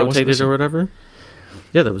stage that rotated or whatever.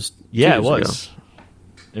 Yeah, that was. Yeah, it was. Ago.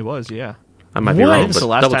 It was. Yeah. I might be wrong, but the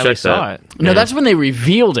last time we saw it. No, that's when they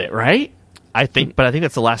revealed it, right? I think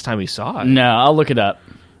that's the last time we saw it. No, I'll look it up.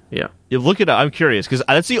 Yeah, you look it up. I'm curious because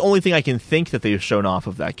that's the only thing I can think that they've shown off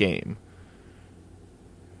of that game.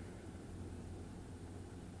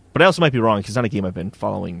 But I also might be wrong because it's not a game I've been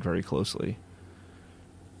following very closely.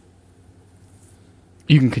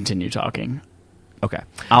 You can continue talking. Okay.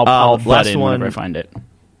 I'll butt in whenever I find it.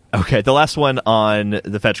 Okay, the last one on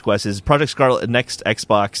the Fetch Quest is Project Scarlet Next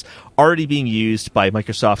Xbox, already being used by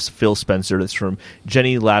Microsoft's Phil Spencer. That's from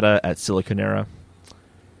Jenny Latta at Siliconera.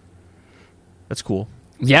 That's cool.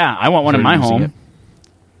 Yeah, I want one in my home.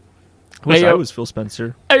 I wish I was Phil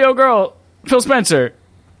Spencer. Hey, yo, girl, Phil Spencer,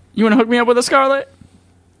 you want to hook me up with a Scarlet?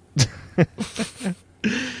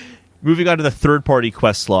 Moving on to the third-party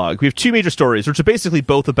quest log. We have two major stories, which are basically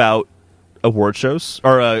both about award shows,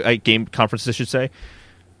 or game conferences, I should say,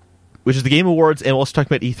 which is the Game Awards, and we'll also talk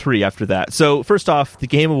about E3 after that. So, first off, the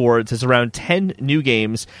Game Awards has around 10 new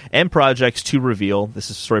games and projects to reveal. This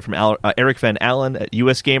is a story from Eric Van Allen at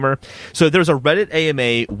US Gamer. So, there's a Reddit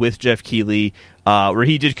AMA with Jeff Keighley, where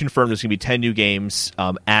he did confirm there's going to be 10 new games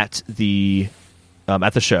at the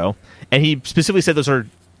show. And he specifically said those are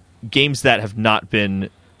games that have not been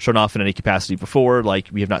shown off in any capacity before. Like,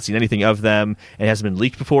 we have not seen anything of them. It hasn't been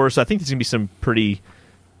leaked before, so I think there's going to be some pretty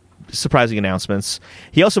surprising announcements.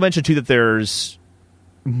 He also mentioned, too, that there's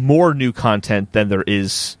more new content than there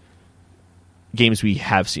is games we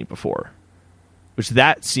have seen before, which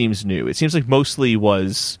that seems new. It seems like mostly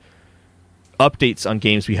was updates on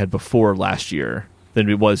games we had before last year than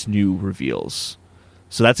it was new reveals.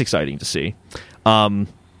 So that's exciting to see. Again,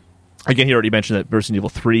 he already mentioned that Resident Evil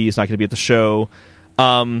 3 is not going to be at the show.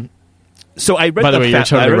 So I read. By the way, you're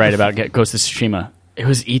totally right about Ghost of Tsushima. It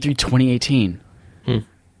was E3 2018.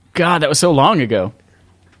 God, that was so long ago.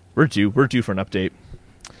 We're due for an update.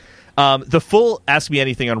 The full Ask Me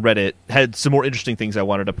Anything on Reddit had some more interesting things I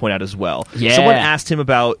wanted to point out as well. Yeah. Someone asked him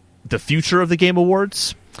about the future of the Game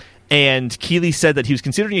Awards, and Keighley said that he was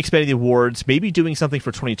considering expanding the awards, maybe doing something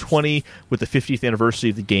for 2020 with the 50th anniversary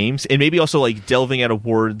of the games, and maybe also like delving at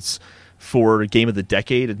awards for Game of the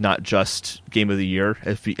Decade and not just Game of the Year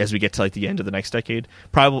as we get to like the end of the next decade.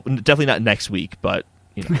 Probably, definitely not next week, but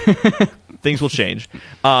you know, things will change.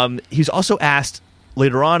 He's also asked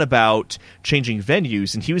later on about changing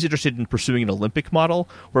venues, and he was interested in pursuing an Olympic model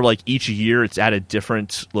where like each year it's at a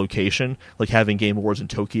different location, like having Game Awards in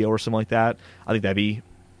Tokyo or something like that. I think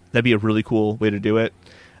that'd be a really cool way to do it.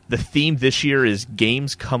 The theme this year is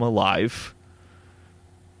Games Come Alive.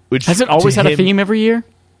 Which has it always had a theme every year?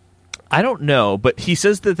 I don't know, but he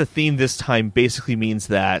says that the theme this time basically means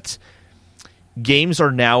that games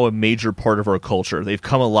are now a major part of our culture. They've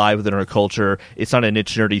come alive within our culture. It's not a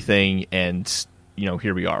niche nerdy thing, and you know,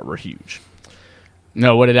 here we are. We're huge.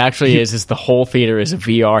 No, what it actually is the whole theater is a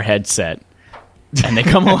VR headset, and they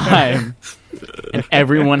come alive, and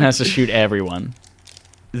everyone has to shoot everyone.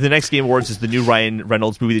 The next Game Awards is the new Ryan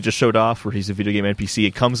Reynolds movie that just showed off, where he's a video game NPC.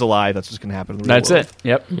 It comes alive. That's what's going to happen in the real world. That's it.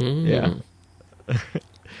 Yep.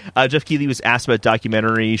 Yeah. Jeff Keighley was asked about a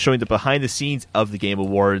documentary showing the behind the scenes of the Game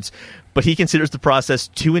Awards, but he considers the process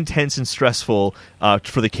too intense and stressful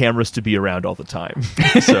for the cameras to be around all the time.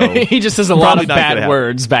 So he just says a lot of bad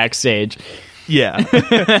words backstage. Yeah.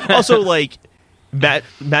 Also, like,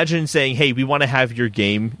 imagine saying, hey, we want to have your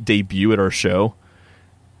game debut at our show.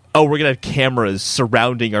 Oh, we're going to have cameras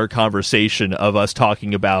surrounding our conversation of us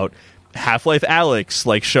talking about Half-Life Alyx,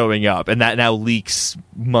 like, showing up, and that now leaks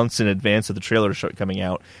months in advance of the trailer coming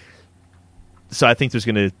out. So I think there's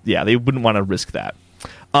going to... Yeah, they wouldn't want to risk that.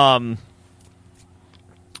 What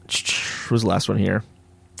was the last one here?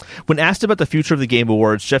 When asked about the future of the Game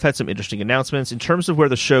Awards, Jeff had some interesting announcements. In terms of where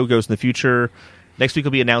the show goes in the future, next week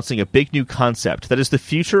we'll be announcing a big new concept that is the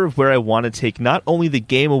future of where I want to take not only the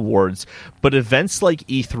Game Awards, but events like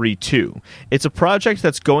E3 too. It's a project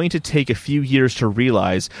that's going to take a few years to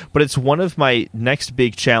realize, but it's one of my next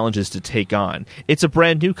big challenges to take on. It's a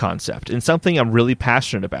brand new concept and something I'm really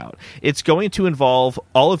passionate about. It's going to involve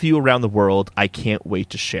all of you around the world. I can't wait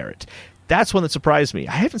to share it. That's one that surprised me.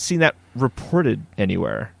 I haven't seen that reported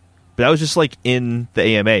anywhere. But that was just like in the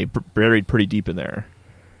AMA, buried pretty deep in there.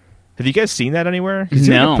 Have you guys seen that anywhere? It's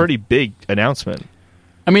like a pretty big announcement.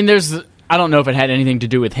 I mean, I don't know if it had anything to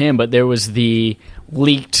do with him, but there was the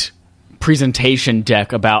leaked presentation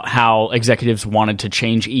deck about how executives wanted to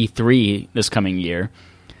change E3 this coming year.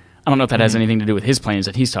 I don't know if that has anything to do with his plans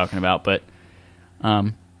that he's talking about, but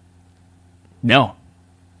no.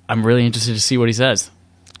 I'm really interested to see what he says.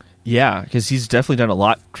 Yeah, because he's definitely done a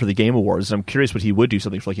lot for the Game Awards, and I'm curious what he would do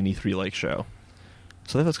something for like an E3-like show.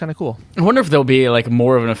 So that's kind of cool. I wonder if there'll be like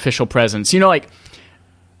more of an official presence. You know, like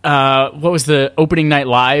what was the opening night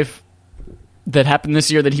live that happened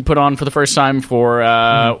this year that he put on for the first time for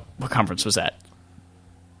what conference was that?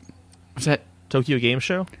 Was that Tokyo Game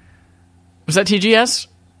Show? Was that TGS?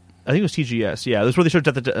 I think it was TGS. Yeah, this is where they showed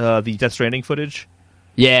the Death Stranding footage.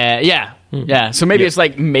 Yeah. So maybe it's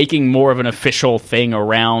like making more of an official thing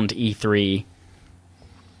around E3.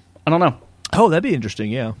 I don't know. Oh, that'd be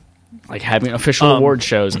interesting. Yeah. Like having official award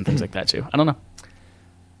shows and things like that too. I don't know.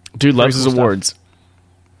 Dude loves his awards.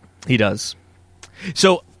 He does.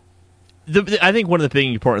 So, I think one of the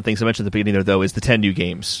big important things I mentioned at the beginning there, though, is the 10 new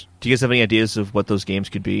games. Do you guys have any ideas of what those games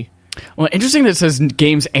could be? Well, interesting that it says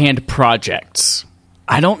games and projects.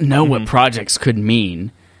 I don't know what projects could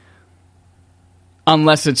mean.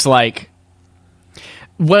 Unless it's like...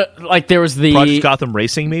 there was the... Project Gotham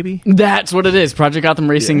Racing, maybe? That's what it is. Project Gotham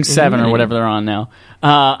Racing 7 or whatever they're on now.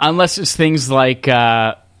 Unless it's things like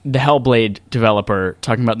the Hellblade developer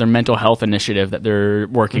talking about their mental health initiative that they're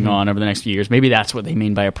working on over the next few years. Maybe that's what they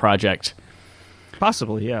mean by a project.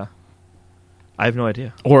 Possibly, yeah. I have no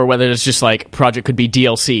idea. Or whether it's just like project could be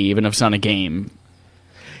DLC, even if it's not a game.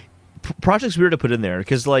 project's weird to put in there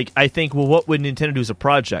because, like, I think, well, what would Nintendo do as a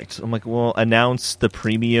project? I'm like, well, announce the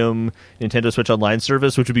premium Nintendo Switch Online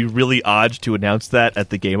service, which would be really odd to announce that at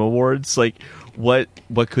the Game Awards. Like, what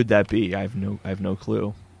could that be? I have no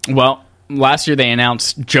clue. Well, last year they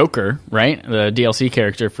announced Joker, right? The DLC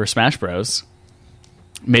character for Smash Bros.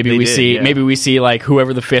 Maybe we see like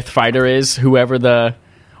whoever the fifth fighter is,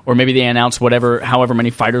 or maybe they announce however many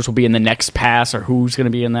fighters will be in the next pass, or who's going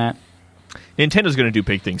to be in that. Nintendo's going to do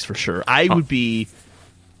big things for sure. I would be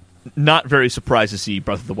not very surprised to see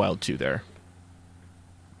Breath of the Wild 2 there.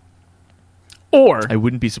 Or I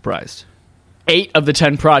wouldn't be surprised. 8 of the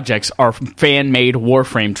 10 projects are fan-made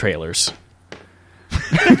Warframe trailers.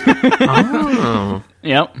 Oh.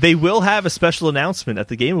 Yep. They will have a special announcement at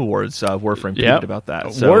the Game Awards. Warframe tweeted about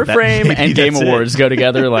that. So Warframe and Game Awards go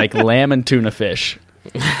together like lamb and tuna fish.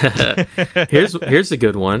 Here's a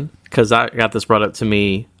good one, because I got this brought up to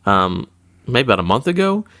me maybe about a month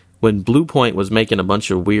ago when Bluepoint was making a bunch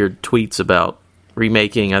of weird tweets about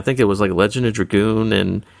remaking. I think it was like Legend of Dragoon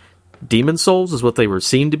and Demon Souls is what they were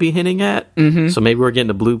seemed to be hinting at. Mm-hmm. So maybe we're getting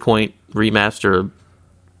a Bluepoint remaster,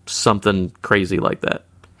 something crazy like that.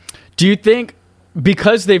 Do you think,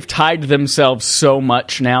 because they've tied themselves so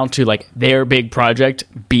much now to like their big project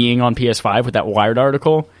being on PS5 with that Wired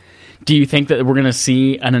article, do you think that we're going to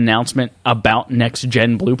see an announcement about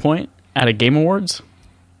next-gen Bluepoint at a Game Awards?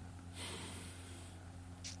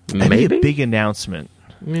 Maybe a big announcement.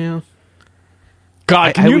 Yeah.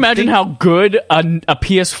 God, can you imagine how good a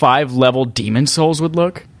PS5 level Demon Souls would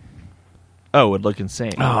look? Oh, it would look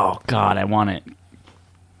insane. Oh God, I want it.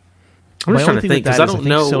 I'm just trying to think because I don't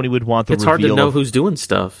know. Sony would want the It's hard to know who's doing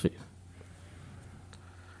stuff.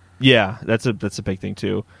 Yeah, that's a big thing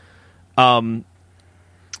too.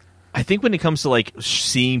 I think when it comes to like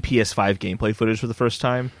seeing PS5 gameplay footage for the first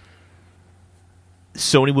time,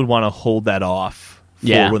 Sony would want to hold that off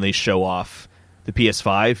for when they show off the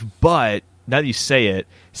PS5. But now that you say it,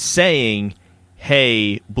 saying,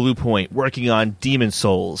 "Hey, Bluepoint working on Demon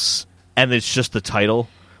Souls," and it's just the title.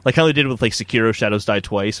 Like how they did with like Sekiro: Shadows Die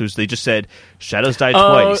Twice. They just said Shadows Die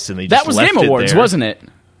Twice, and they just that was left Game Awards, wasn't it?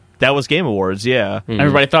 That was Game Awards, yeah. Mm-hmm.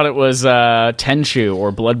 Everybody thought it was Tenchu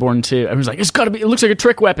or Bloodborne 2. Everyone's like, it's got to be. It looks like a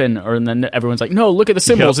trick weapon, and then everyone's like, no, look at the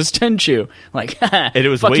symbols. Yep. It's Tenchu. Like, and it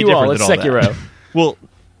was fuck way you different all. than It's all Sekiro. That. Well,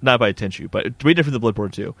 not by Tenchu, but way different than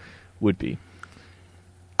Bloodborne 2 would be.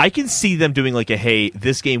 I can see them doing like hey,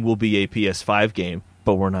 this game will be a PS5 game,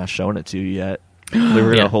 but we're not showing it to you yet. They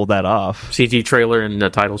were going to hold that off. CG trailer and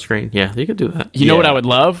the title screen. Yeah, you could do that. You know what I would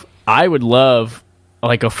love? I would love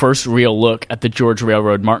like a first real look at the George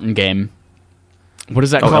Railroad Martin game. What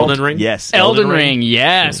is that called? Elden Ring? Yes. Elden Ring,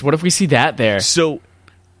 yes. What if we see that there? So,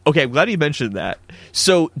 okay, I'm glad you mentioned that.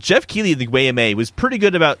 So, Jeff Keighley in the AMA was pretty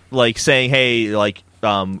good about like saying, hey, like,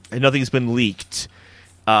 nothing's been leaked.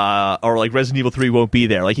 Or like Resident Evil 3 won't be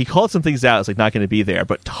there. Like he called some things out. It's like not going to be there.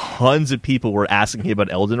 But tons of people were asking him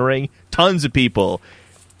about Elden Ring. Tons of people.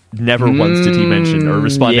 Never once did he mention or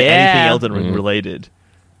respond to anything Elden Ring related.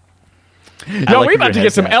 No, we're about to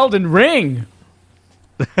get some Elden Ring.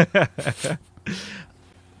 But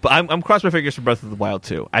I'm crossing my fingers for Breath of the Wild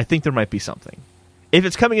 2. I think there might be something. If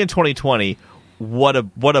it's coming in 2020, what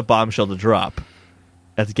a bombshell to drop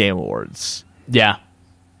at the Game Awards. Yeah.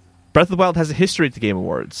 Breath of the Wild has a history at the Game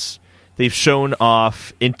Awards. They've shown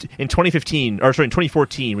off in 2014,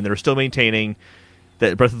 when they were still maintaining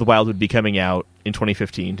that Breath of the Wild would be coming out in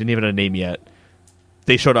 2015. Didn't even have a name yet.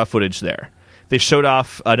 They showed off footage there. They showed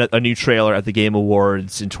off a new trailer at the Game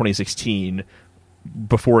Awards in 2016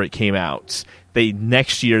 before it came out.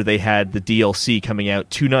 Next year they had the DLC coming out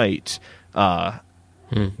tonight at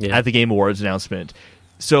the Game Awards announcement.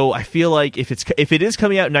 So I feel like if it is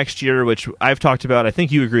coming out next year, which I've talked about, I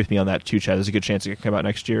think you agree with me on that too, Chad. There's a good chance it could come out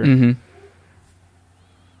next year. Mm-hmm.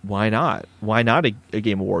 Why not? Why not a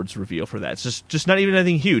Game Awards reveal for that? It's just not even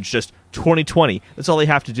anything huge. Just 2020. That's all they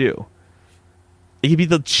have to do. It could be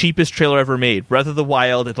the cheapest trailer ever made. Breath of the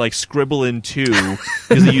Wild, and like scribble in 2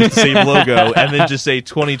 because they used the same logo, and then just say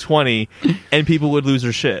 2020, and people would lose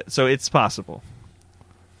their shit. So it's possible.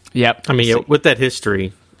 Yep. I mean, with that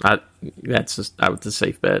history, that's just a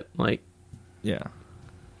safe bet. Like, yeah.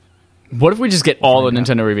 What if we just get all the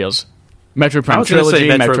Nintendo reveals? Metroid Prime Trilogy,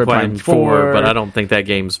 Metroid Prime 4, but I don't think that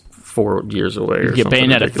game's 4 years away. You get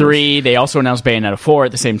Bayonetta ridiculous. 3. They also announced Bayonetta 4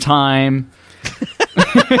 at the same time.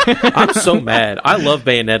 I'm so mad. I love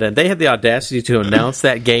Bayonetta, and they had the audacity to announce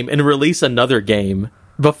that game and release another game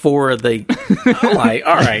before they. I'm like,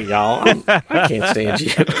 all right, y'all, I can't stand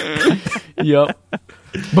you. Yep.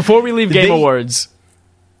 Before we leave Game Awards,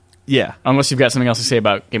 yeah. unless you've got something else to say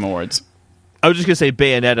about Game Awards. I was just going to say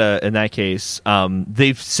Bayonetta in that case.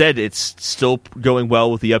 They've said it's still going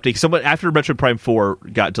well with the update. Someone after Metroid Prime 4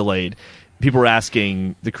 got delayed, people were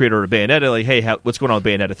asking the creator of Bayonetta, like, hey, what's going on with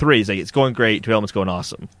Bayonetta 3? He's like, it's going great. Development's going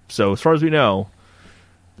awesome. So as far as we know,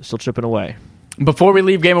 they're still chipping away. Before we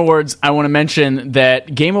leave Game Awards, I want to mention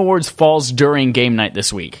that Game Awards falls during game night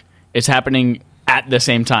this week. It's happening at the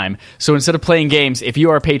same time. So instead of playing games, if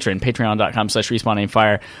you are a patron,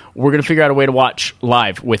 patreon.com/RespawnAimFire, we're going to figure out a way to watch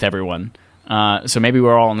live with everyone. So maybe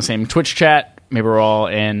we're all on the same Twitch chat. Maybe we're all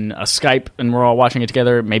in a Skype and we're all watching it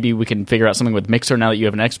together. Maybe we can figure out something with Mixer now that you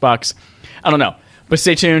have an Xbox. I don't know. But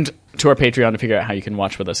stay tuned to our Patreon to figure out how you can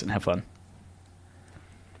watch with us and have fun.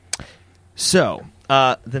 So,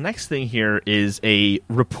 the next thing here is a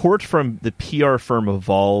report from the PR firm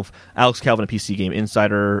Evolve. Alex Calvin, a PC Game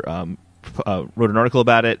Insider, wrote an article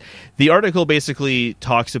about it. The article basically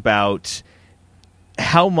talks about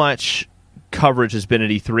how much coverage has been at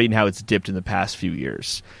E3 and how it's dipped in the past few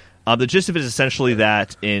years. The gist of it is essentially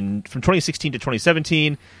that from 2016 to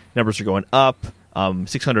 2017, numbers are going up,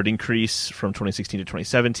 600 increase from 2016 to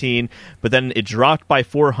 2017, but then it dropped by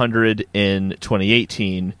 400 in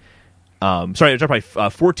 2018. It dropped by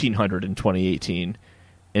 1,400 in 2018,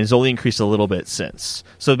 and has only increased a little bit since.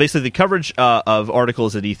 So basically, the coverage of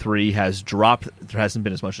articles at E3 has dropped. There hasn't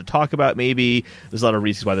been as much to talk about, maybe. There's a lot of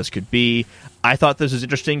reasons why this could be. I thought this was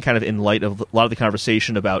interesting, kind of in light of a lot of the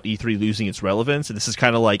conversation about E3 losing its relevance. And this is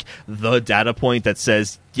kind of like the data point that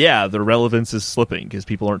says, yeah, the relevance is slipping, because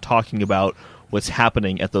people aren't talking about what's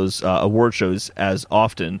happening at those award shows as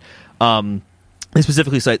often. They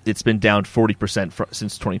specifically cite it's been down 40%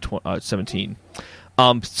 since 2017.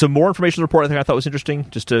 Some more information report I thought was interesting,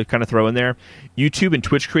 just to kind of throw in there. YouTube and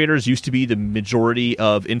Twitch creators used to be the majority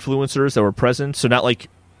of influencers that were present, so not like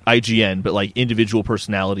IGN, but like individual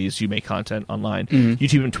personalities who make content online. Mm-hmm.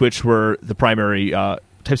 YouTube and Twitch were the primary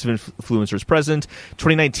types of influencers present.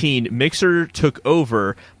 2019, Mixer took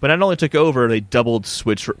over, but not only took over, they doubled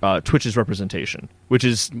Twitch's representation, which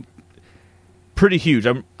is pretty huge.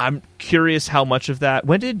 I'm curious how much of that.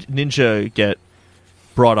 When did Ninja get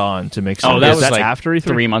brought on to Mixer? Oh, that was like after E3?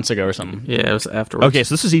 3 months ago or something. Yeah, it was afterwards. Okay,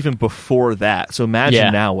 so this is even before that. So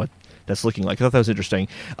imagine now what that's looking like. I thought that was interesting.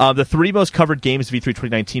 The three most covered games of E3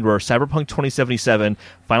 2019 were Cyberpunk 2077,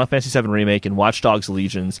 Final Fantasy VII Remake, and Watch Dogs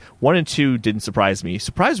Legions. 1 and 2 didn't surprise me.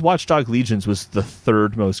 Surprised Watch Dogs Legions was the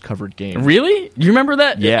third most covered game. Really? You remember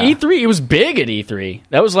that? Yeah. E3, it was big at E3.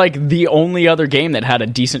 That was like the only other game that had a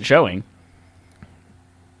decent showing.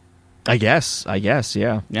 I guess,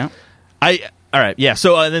 yeah. Yeah. All right, yeah.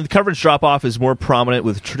 So then the coverage drop-off is more prominent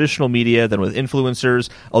with traditional media than with influencers,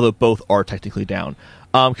 although both are technically down.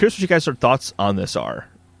 Curious what you guys' thoughts on this are.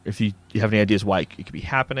 If you have any ideas why it could be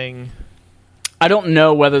happening. I don't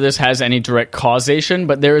know whether this has any direct causation,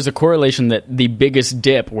 but there is a correlation that the biggest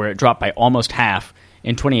dip, where it dropped by almost half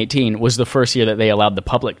in 2018, was the first year that they allowed the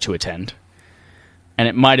public to attend. And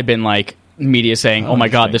it might have been like media saying, oh my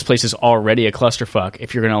God, this place is already a clusterfuck.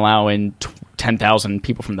 If you're going to allow in 10,000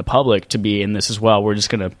 people from the public to be in this as well, we're just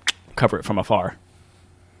going to cover it from afar.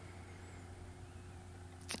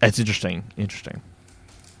 That's interesting.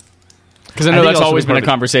 Because I know that's always been a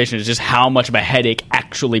conversation. It's just how much of a headache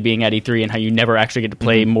actually being at E3 and how you never actually get to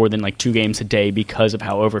play more than like 2 games a day because of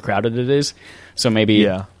how overcrowded it is. So maybe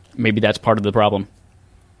that's part of the problem.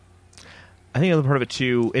 I think another part of it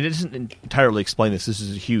too, and it doesn't entirely explain this. This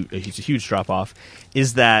is a huge drop off.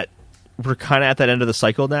 Is that we're kind of at that end of the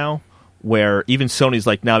cycle now, where even Sony's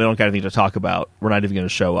like, now they don't got anything to talk about. We're not even going to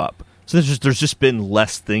show up. So there's just been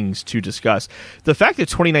less things to discuss. The fact that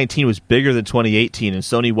 2019 was bigger than 2018 and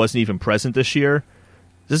Sony wasn't even present this year,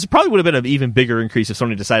 this probably would have been an even bigger increase if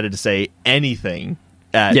Sony decided to say anything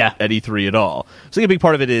at E3 at all. So I think a big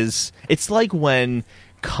part of it is, it's like when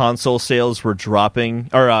console sales were dropping,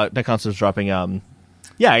 or not consoles dropping, I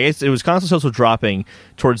guess it was console sales were dropping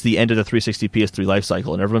towards the end of the 360 PS3 life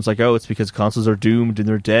cycle, and everyone's like, oh, it's because consoles are doomed and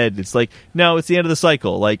they're dead. It's like, no, it's the end of the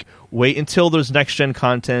cycle. Like, wait until there's next-gen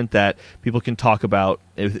content that people can talk about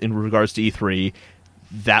in regards to E3.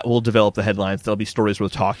 That will develop the headlines. There'll be stories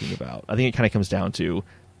worth talking about. I think it kind of comes down to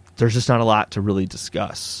there's just not a lot to really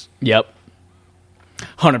discuss. Yep.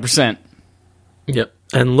 100%. Yep.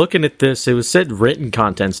 And looking at this, it was said written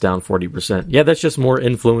content's down 40%. Yeah, that's just more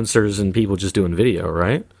influencers and people just doing video,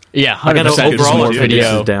 right? Yeah, 100%. Overall, more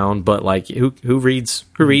video is down, but like, who reads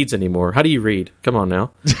anymore? How do you read? Come on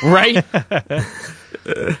now, right?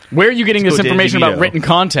 Where are you getting this information about written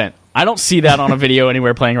content? I don't see that on a video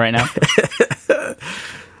anywhere playing right now.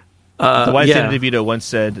 The Wise Danny DeVito once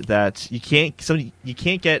said that you can't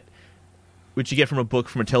get what you get from a book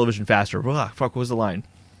from a television faster. What was the line?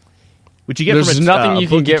 Which you get There's from nothing you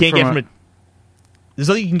can get from There's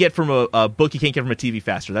nothing you can get from a book you can't get from a TV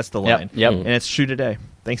faster. That's the line. Yep. And it's true today.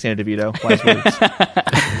 Thanks, Anna DeVito. Wise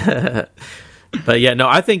words. But yeah, no,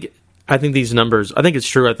 I think these numbers, I think it's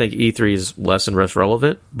true. I think E3 is less and less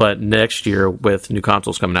relevant, but next year with new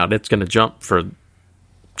consoles coming out, it's going to jump for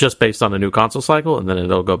just based on the new console cycle, and then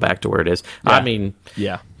it'll go back to where it is. Yeah. I mean,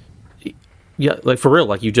 Yeah. like for real,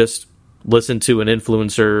 like you just listen to an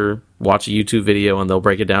influencer, watch a YouTube video, and they'll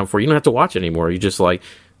break it down for you. You don't have to watch it anymore. You just like,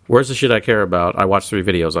 where's the shit I care about? I watched 3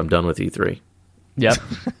 videos. I'm done with E3. Yep.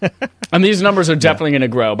 And these numbers are definitely going to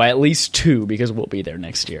grow by at least 2 because we'll be there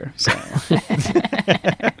next year. So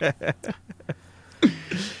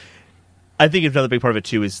I think another big part of it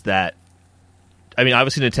too is that, I mean,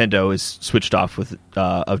 obviously Nintendo is switched off with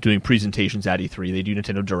of doing presentations at E3. They do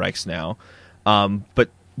Nintendo Directs now, but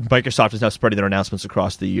Microsoft is now spreading their announcements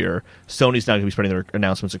across the year. Sony's now going to be spreading their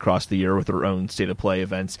announcements across the year with their own state of play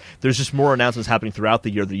events. There's just more announcements happening throughout the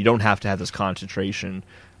year that you don't have to have this concentration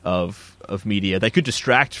of media that could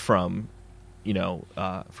distract from,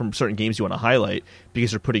 from certain games you want to highlight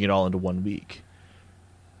because they're putting it all into 1 week.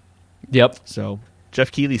 yep. So,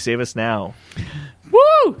 Jeff Keighley, save us now.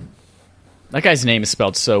 Woo! That guy's name is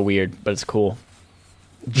spelled so weird, but it's cool.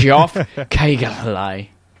 Geoff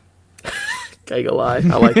Keighley.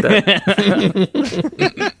 Keighley. I like that.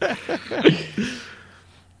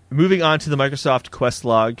 Moving on to the Microsoft Quest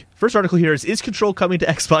log. First article here is Control coming to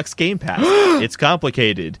Xbox Game Pass? It's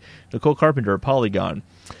complicated. Nicole Carpenter of Polygon.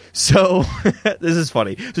 So, this is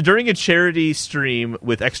funny. So, during a charity stream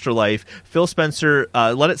with Extra Life, Phil Spencer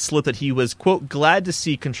let it slip that he was, quote, glad to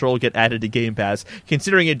see Control get added to Game Pass,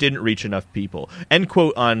 considering it didn't reach enough people. End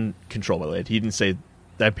quote on Control, by the way. He didn't say,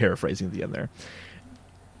 I'm paraphrasing at the end there.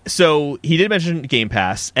 So he did mention Game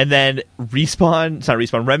Pass, and then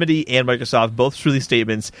Remedy and Microsoft both released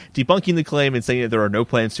statements debunking the claim and saying that there are no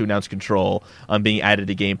plans to announce Control on being added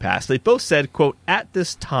to Game Pass. They both said, quote, at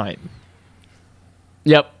this time.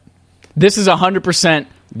 Yep. This is 100%.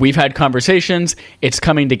 We've had conversations. It's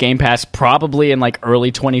coming to Game Pass probably in like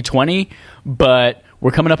early 2020, but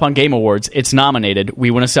we're coming up on Game Awards. It's nominated. We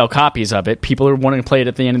want to sell copies of it. People are wanting to play it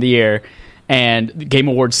at the end of the year. And Game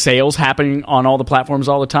Awards sales happening on all the platforms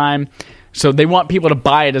all the time. So they want people to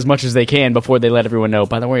buy it as much as they can before they let everyone know,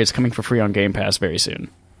 by the way, it's coming for free on Game Pass very soon.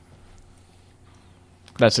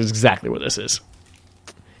 That's exactly what this is.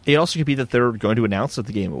 It also could be that they're going to announce at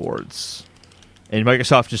the Game Awards. And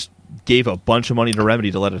Microsoft just gave a bunch of money to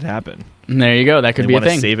Remedy to let it happen. And there you go. That could be a thing. They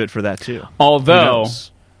want to save it for that, too. Although,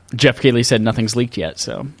 Jeff Keighley said nothing's leaked yet,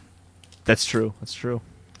 so... That's true. That's true.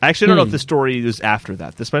 I actually don't know if the story was after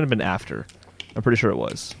that. This might have been after. I'm pretty sure it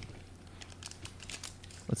was.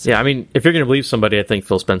 Yeah, I mean, if you're going to believe somebody, I think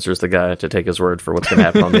Phil Spencer's the guy to take his word for what's going to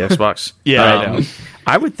happen on the Xbox. Yeah, I know.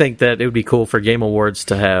 I would think that it would be cool for Game Awards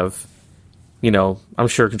to have, I'm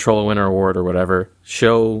sure Control a Winner Award or whatever,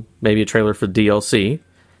 show maybe a trailer for DLC,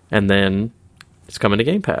 and then it's coming to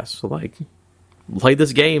Game Pass. So, play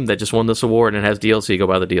this game that just won this award and has DLC, go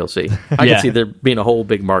buy the DLC. I can see there being a whole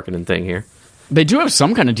big marketing thing here. They do have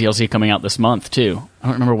some kind of DLC coming out this month, too. I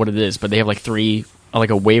don't remember what it is, but they have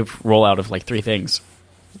a wave rollout of 3 things.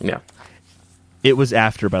 Yeah. It was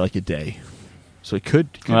after by a day. So it could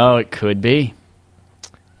Well, it could be.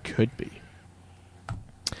 Could be.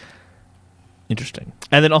 Interesting.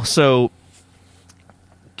 And then also,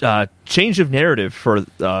 change of narrative for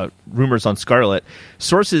rumors on Scarlet.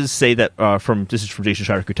 Sources say that this is from Jason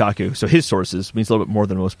Schreier Kotaku, so his sources means a little bit more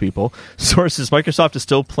than most people. Sources: Microsoft is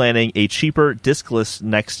still planning a cheaper discless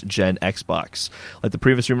next-gen Xbox. Like the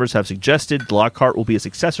previous rumors have suggested, the Lockhart will be a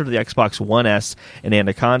successor to the Xbox One S, and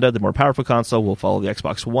Anaconda, the more powerful console, will follow the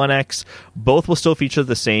Xbox One X. Both will still feature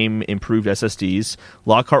the same improved SSDs.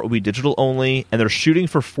 Lockhart will be digital only, and they're shooting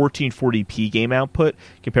for 1440p game output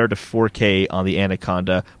compared to 4K on the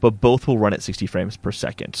Anaconda, but both will run at 60 frames per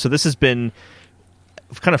second. So this has been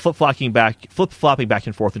kind of flip-flopping back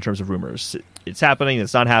and forth in terms of rumors. It's happening,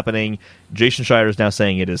 it's not happening. Jason Schreier is now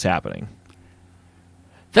saying it is happening.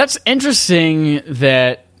 That's interesting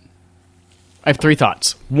that... I have 3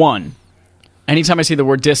 thoughts. 1, anytime I see the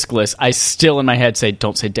word discless, I still in my head say,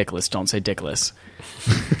 don't say dickless, don't say dickless.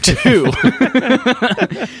 2,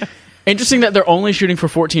 interesting that they're only shooting for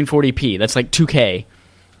 1440p. That's 2K.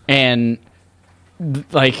 And...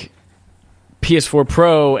 PS4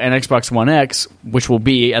 Pro and Xbox One X, which will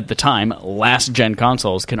be, at the time, last-gen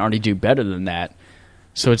consoles, can already do better than that.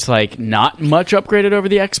 So it's not much upgraded over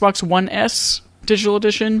the Xbox One S Digital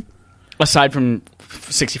Edition, aside from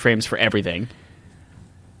 60 frames for everything.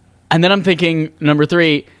 And then I'm thinking, number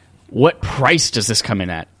 3, what price does this come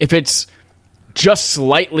in at? If it's just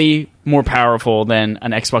slightly more powerful than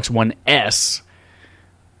an Xbox One S,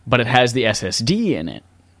 but it has the SSD in it,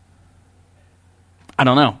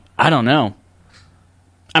 I don't know.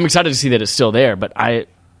 I'm excited to see that it's still there, but I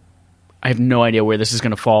have no idea where this is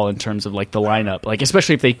going to fall in terms of like the lineup. Like,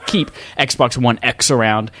 especially if they keep Xbox One X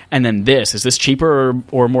around, and then is this cheaper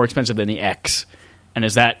or more expensive than the X? And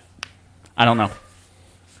is that, I don't know.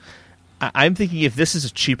 I'm thinking if this is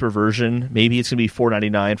a cheaper version, maybe it's going to be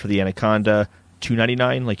 $499 for the Anaconda,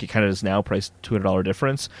 $299 like it kind of is now, price $200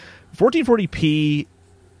 difference. 1440p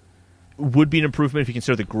would be an improvement if you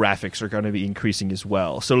consider the graphics are going to be increasing as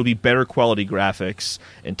well. So it'll be better quality graphics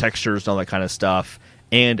and textures and all that kind of stuff,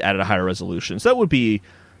 and at a higher resolution. So that would be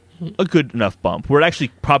a good enough bump, where it actually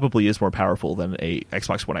probably is more powerful than a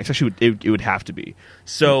Xbox One X. Actually, it would have to be.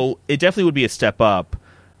 So it definitely would be a step up.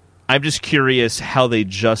 I'm just curious how they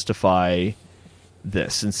justify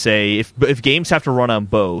this and say, if games have to run on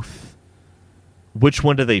both, which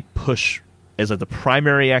one do they push as like the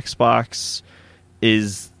primary Xbox?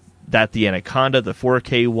 Is that the Anaconda, the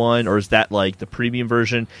 4K one, or is that like the premium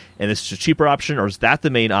version and this is a cheaper option, or is that the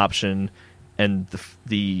main option and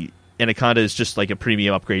the Anaconda is just like a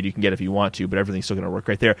premium upgrade you can get if you want to, but everything's still going to work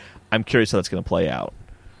right there? I'm curious how that's going to play out.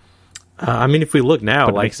 I mean, if we look now,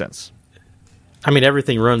 but it makes sense. I mean,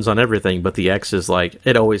 everything runs on everything, but the X is like,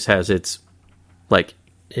 it always has its like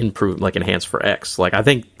improved, like enhanced for X. Like, I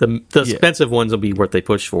think the expensive ones will be what they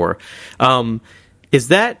push for. Is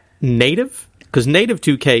that native? Because native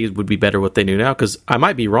 2K would be better what they do now, because I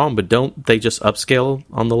might be wrong, but don't they just upscale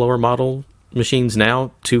on the lower model machines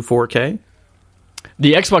now to 4K?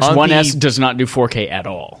 The Xbox One S does not do 4K at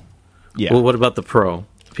all. Yeah. Well, what about the Pro?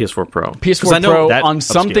 PS4 Pro? PS4 Pro, on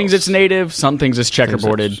some things it's native, some things it's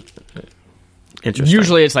checkerboarded. Interesting.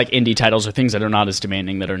 Usually it's like indie titles or things that are not as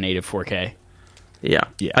demanding that are native 4K. Yeah.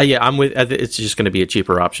 I'm with. It's just going to be a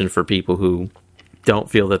cheaper option for people who don't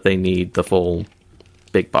feel that they need the full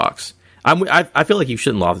big box. I feel like you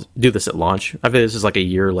shouldn't do this at launch. I feel this is like a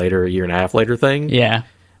year and a half later thing. Yeah.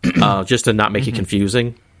 Just to not make it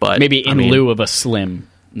confusing. But maybe in lieu of a Slim,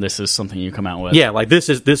 this is something you come out with. Yeah, like this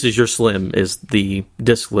is your Slim, is the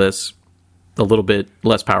discless, a little bit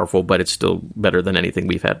less powerful, but it's still better than anything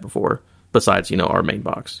we've had before, besides, our main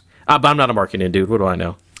box. But I'm not a marketing dude. What do I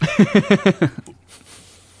know?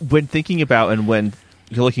 When thinking about and when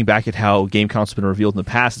you're looking back at how game consoles have been revealed in the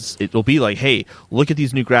past, it'll be like, hey, look at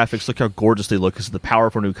these new graphics, look how gorgeous they look, because of the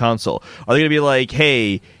powerful new console. Are they going to be like,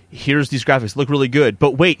 hey, here's these graphics, look really good,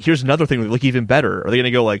 but wait, here's another thing that look even better? Are they going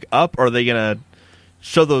to go like up, or are they going to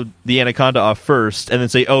show the Anaconda off first and then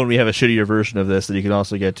say, oh, and we have a shittier version of this that you can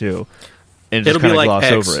also get too? And just it'll be like gloss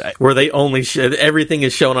X, over it. where they only everything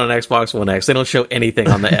is shown on Xbox One X. They don't show anything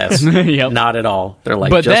on the S. Yep. Not at all. They're like,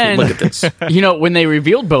 but just then, look at this. When they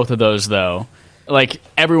revealed both of those, though, like,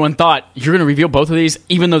 everyone thought, you're going to reveal both of these,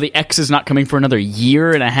 even though the X is not coming for another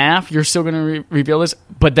year and a half, you're still going to reveal this?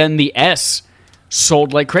 But then the S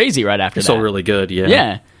sold like crazy right after that. Sold really good, yeah.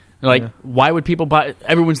 Yeah. Like, why would people buy...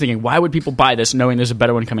 Everyone's thinking, why would people buy this knowing there's a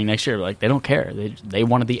better one coming next year? Like, they don't care. They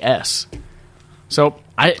wanted the S. So,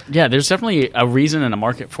 there's definitely a reason and a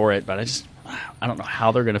market for it, but I don't know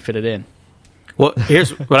how they're going to fit it in. Well,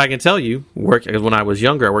 here's what I can tell you. When I was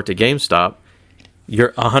younger, I worked at GameStop.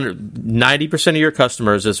 90% of your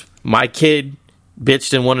customers is, my kid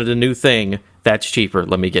bitched and wanted a new thing. That's cheaper.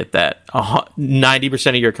 Let me get that. 90%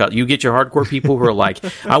 of your you get your hardcore people who are like,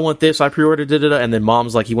 I want this. I pre-ordered it, and then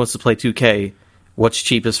mom's like, he wants to play 2K. What's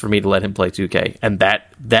cheapest for me to let him play 2K? And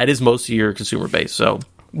that is most of your consumer base. So,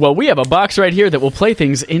 well, we have a box right here that will play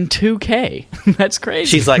things in 2K. That's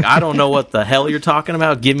crazy. She's like, I don't know what the hell you're talking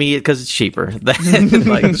about. Give me it because it's cheaper.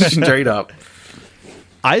 Like, straight up.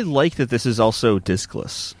 I like that this is also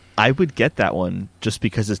discless. I would get that one just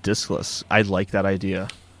because it's discless. I like that idea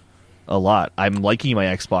a lot. I'm liking my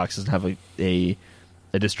Xbox doesn't have a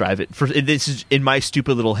disk drive. This is, in my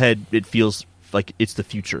stupid little head, it feels like it's the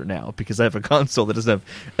future now because I have a console that doesn't have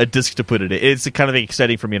a disc to put it in. It's kind of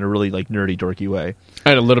exciting for me in a really like nerdy, dorky way. I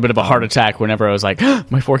had a little bit of a heart attack whenever I was like,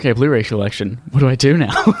 my 4K Blu-ray collection. What do I do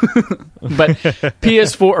now? But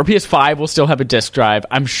PS4 or PS5 will still have a disc drive.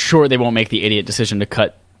 I'm sure they won't make the idiot decision to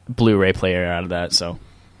cut Blu-ray player out of that. So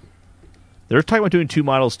they're talking about doing two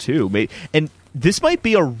models too, and this might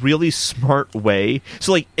be a really smart way.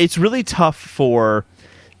 So like, it's really tough for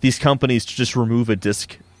these companies to just remove a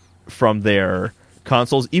disc from their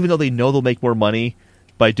consoles, even though they know they'll make more money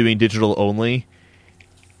by doing digital only,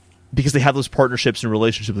 because they have those partnerships and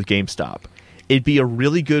relationships with GameStop. It'd be a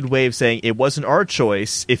really good way of saying it wasn't our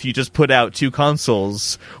choice if you just put out two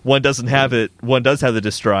consoles, one doesn't have it, one does have the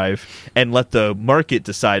disc drive, and let the market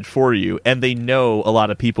decide for you. And they know a lot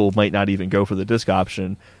of people might not even go for the disc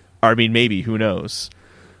option. I mean, maybe, who knows?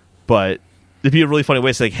 But it'd be a really funny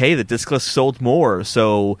way to say, like, hey, the discless sold more,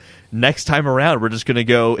 so next time around we're just going to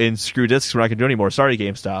go and screw discs. We're not going to do anymore. Sorry,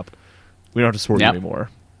 GameStop. We don't have to support you anymore.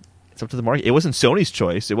 It's up to the market. It wasn't Sony's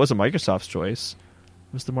choice. It wasn't Microsoft's choice.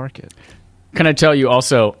 It was the market. Can I tell you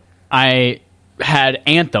also, I had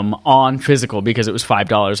Anthem on physical because it was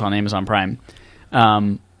 $5 on Amazon Prime.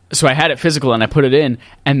 So I had it physical and I put it in,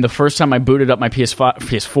 and the first time I booted up my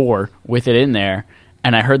PS4 with it in there,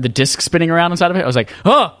 and I heard the disc spinning around inside of it, I was like,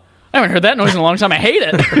 oh, I haven't heard that noise in a long time. I hate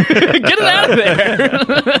it. Get it out of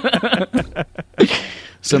there.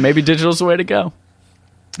 So maybe digital's the way to go.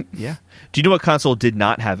 Yeah. Do you know what console did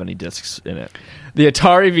not have any discs in it? The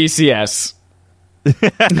Atari VCS.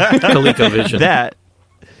 ColecoVision. That.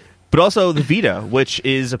 But also the Vita, which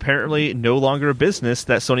is apparently no longer a business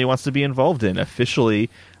that Sony wants to be involved in officially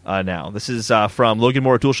now. This is from Logan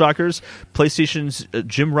Moore at DualShockers. PlayStation's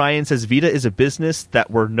Jim Ryan says Vita is a business that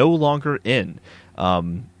we're no longer in.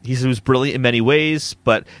 He says it was brilliant in many ways,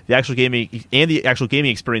 but the actual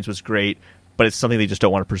gaming experience was great, but it's something they just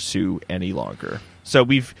don't want to pursue any longer. So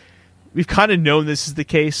we've kind of known this is the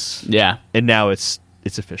case. Yeah. And now it's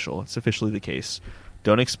official. It's officially the case.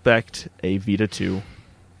 Don't expect a Vita 2.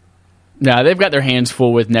 No, they've got their hands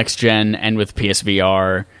full with next gen and with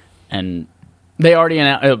PSVR, and they already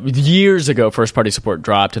announced years ago first party support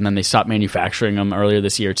dropped, and then they stopped manufacturing them earlier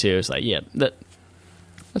this year too. It's like, yeah,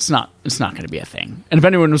 it's not going to be a thing. And if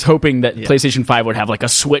anyone was hoping that PlayStation 5 would have like a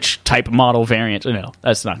Switch type model variant, no,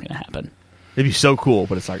 that's not going to happen. It'd be so cool,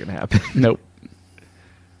 but it's not going to happen. Nope.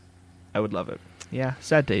 I would love it. Yeah,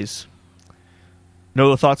 sad days. No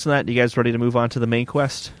other thoughts on that? You guys ready to move on to the main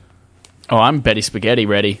quest? Oh, I'm Betty Spaghetti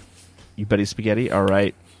ready. You Betty Spaghetti? All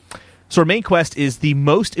right. So our main quest is the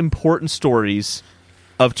most important stories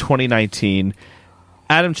of 2019.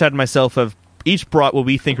 Adam, Chad, and myself have each brought what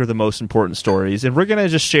we think are the most important stories, and we're going to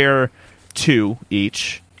just share 2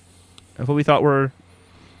 each of what we thought were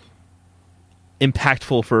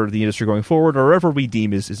impactful for the industry going forward, or whatever we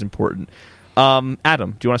deem is important.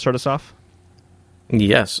 Adam, do you want to start us off?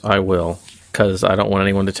 Yes, I will, because I don't want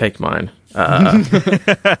anyone to take mine.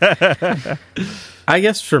 I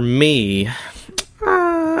guess for me,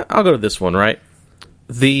 I'll go to this one, right?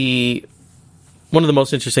 One of the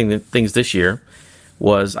most interesting things this year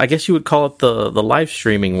was, I guess you would call it the live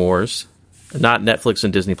streaming wars. Not Netflix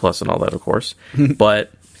and Disney Plus and all that, of course.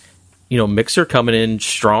 But, Mixer coming in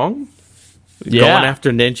strong. Yeah. Going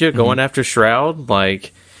after Ninja, going after Shroud.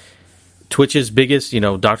 Like, Twitch's biggest,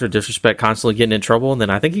 Dr. Disrespect constantly getting in trouble. And then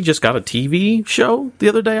I think he just got a TV show the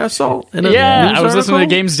other day I saw. I was listening to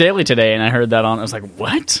Games Daily today, and I heard that on. I was like,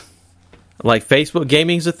 what? Like, Facebook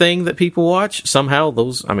gaming's a thing that people watch. Somehow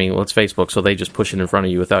those, it's Facebook, so they just push it in front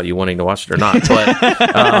of you without you wanting to watch it or not.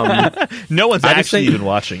 But no one's actually even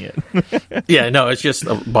watching it. Yeah, no, it's just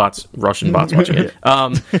Russian bots watching it.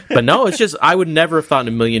 But no, it's just, I would never have thought in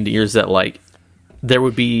a million years that, like, there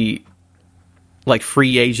would be, like,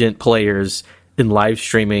 free agent players in live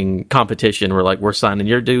streaming competition where, like, we're signing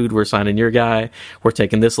your dude, we're signing your guy, we're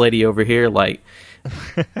taking this lady over here. Like,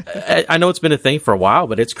 I know it's been a thing for a while,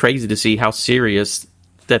 but it's crazy to see how serious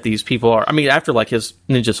that these people are. I mean, after, like,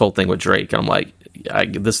 Ninja's whole thing with Drake, I'm like,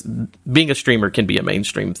 this being a streamer can be a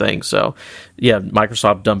mainstream thing. So, yeah,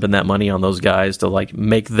 Microsoft dumping that money on those guys to, like,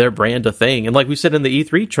 make their brand a thing. And like we said in the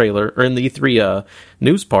E3 trailer, or in the E3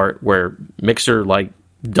 news part, where Mixer, like,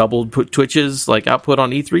 doubled Twitch's, like, output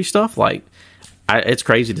on E3 stuff, like, it's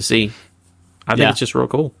crazy to see. I think it's just real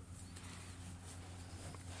cool.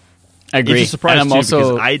 I agree. It's a surprise, and I'm too,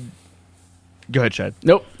 also... because Go ahead, Chad.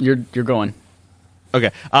 Nope, you're going.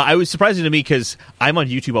 Okay. I was surprising to me because I'm on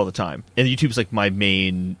YouTube all the time, and YouTube's like my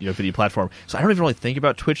main video platform. So I don't even really think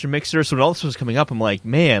about Twitch and Mixer. So when all this was coming up, I'm like,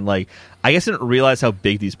 man, like, I guess I didn't realize how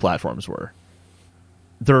big these platforms were.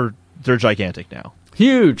 They're gigantic now.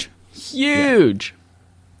 Huge.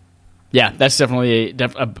 Yeah, that's definitely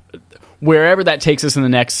wherever that takes us in the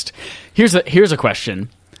next. Here's a question: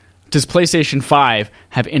 does PlayStation 5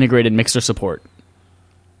 have integrated Mixer support?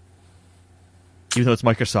 Even though it's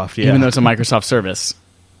Microsoft, yeah. Even though it's a Microsoft service.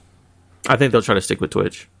 I think they'll try to stick with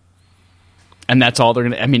Twitch. And that's all they're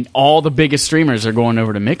going to... I mean, all the biggest streamers are going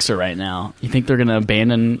over to Mixer right now. You think they're going to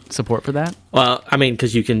abandon support for that? Well, I mean,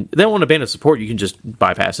 because they don't want to abandon support. You can just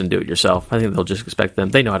bypass and do it yourself. I think they'll just expect them.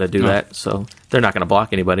 They know how to do that, so they're not going to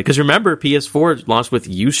block anybody. Because remember, PS4 launched with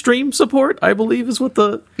Ustream support, I believe, is what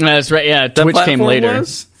the... That's right, yeah. Twitch came later.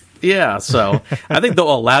 Was. Yeah, so I think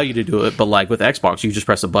they'll allow you to do it, but like with Xbox, you just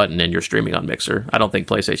press a button and you're streaming on Mixer. I don't think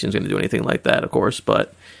PlayStation's going to do anything like that, of course,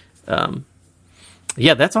 but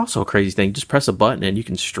yeah, that's also a crazy thing. Just press a button and you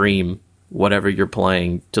can stream whatever you're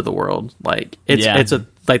playing to the world. Like it's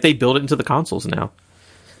they build it into the consoles now.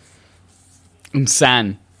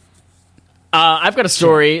 Insane. I've got a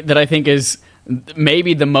story that I think is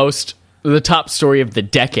maybe the top story of the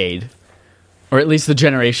decade, or at least the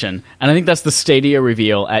generation. And I think that's the Stadia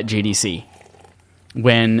reveal at GDC,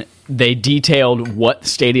 when they detailed what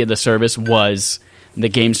Stadia the service was, the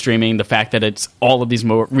game streaming, the fact that it's all of these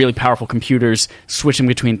really powerful computers switching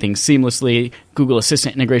between things seamlessly, Google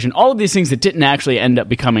Assistant integration, all of these things that didn't actually end up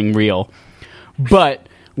becoming real, but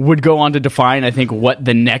would go on to define, I think, what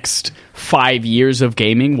the next 5 years of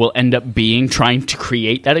gaming will end up being, trying to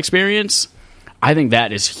create that experience. I think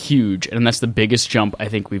that is huge, and that's the biggest jump I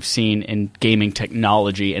think we've seen in gaming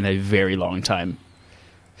technology in a very long time.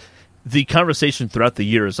 The conversation throughout the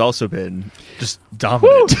year has also been just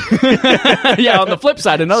dominant. Yeah, on the flip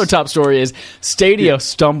side, another top story is Stadia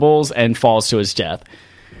stumbles and falls to his death.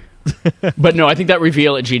 But no, I think that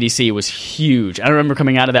reveal at GDC was huge. I remember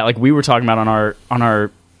coming out of that, like we were talking about on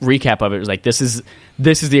our recap of it, it was like, this is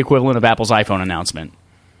the equivalent of Apple's iPhone announcement.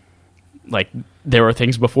 Like, there are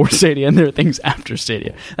things before Stadia and there are things after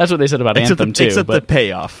Stadia. That's what they said about Anthem too. Except the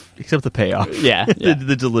payoff. Yeah.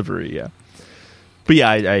 The delivery, yeah. But yeah,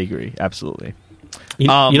 I agree. Absolutely. You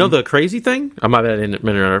know the crazy thing? I might have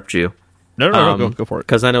interrupt you. No, go for it.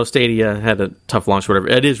 Because I know Stadia had a tough launch, whatever.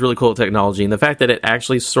 It is really cool technology, and the fact that it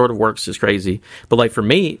actually sort of works is crazy. But like for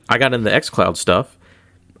me, I got into the xCloud stuff,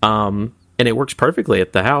 and it works perfectly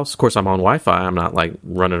at the house. Of course, I'm on Wi-Fi. I'm not like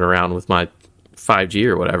running around with my 5G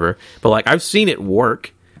or whatever. But like I've seen it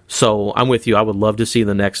work, so I'm with you. I would love to see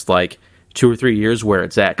the next like 2 or 3 years where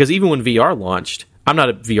it's at. Because even when VR launched, I'm not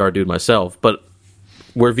a VR dude myself, but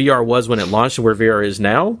where VR was when it launched and where VR is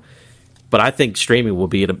now, but I think streaming will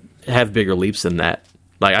be to have bigger leaps than that.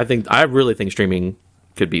 Like I really think streaming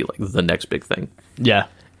could be like the next big thing. Yeah,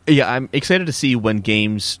 I'm excited to see when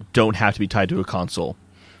games don't have to be tied to a console,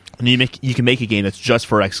 and you can make a game that's just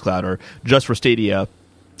for xCloud or just for Stadia,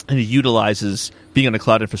 and it utilizes being on a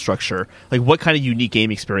cloud infrastructure. Like, what kind of unique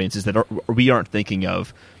game experiences that we aren't thinking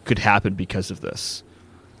of could happen because of this?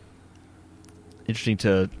 Interesting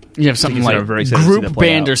to. You have something like Group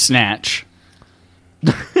Bandersnatch.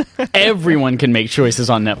 Everyone can make choices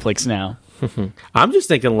on Netflix now. I'm just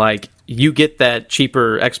thinking like you get that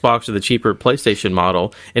cheaper Xbox or the cheaper PlayStation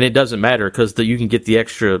model, and it doesn't matter because you can get the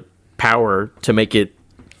extra power to make it,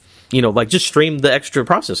 like just stream the extra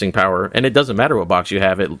processing power, and it doesn't matter what box you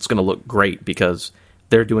have. It's going to look great because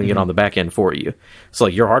they're doing it on the back end for you. So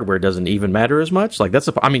like your hardware doesn't even matter as much. Like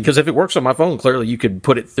because if it works on my phone, clearly you could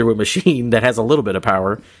put it through a machine that has a little bit of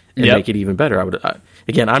power and make it even better.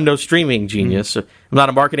 Again, I'm no streaming genius. I'm not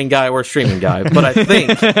a marketing guy or a streaming guy, but I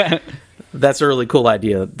think that's a really cool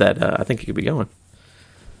idea that I think it could be going.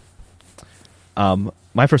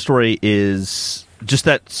 My first story is just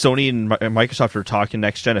that Sony and Microsoft are talking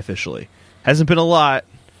next gen officially. Hasn't been a lot,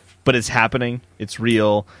 but it's happening. It's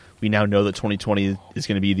real. We now know that 2020 is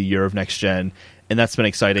going to be the year of next gen, and that's been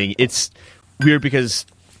exciting. It's weird because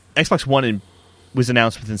Xbox One was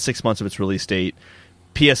announced within 6 months of its release date.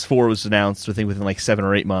 PS4 was announced, I think, within like 7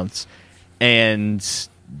 or 8 months, and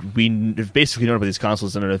we've basically known about these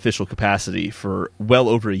consoles in an official capacity for well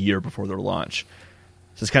over a year before their launch.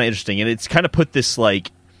 So it's kind of interesting, and it's kind of put this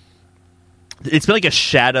like it's been like a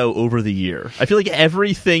shadow over the year. I feel like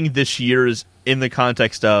everything this year is in the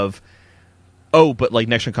context of, but like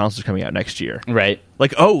next gen consoles are coming out next year, right?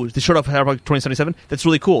 Like, they showed off Cyberpunk 2077. That's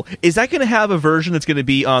really cool. Is that going to have a version that's going to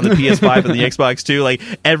be on the PS5 and the Xbox too? Like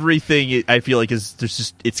everything, I feel like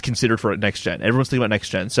it's considered for next gen. Everyone's thinking about next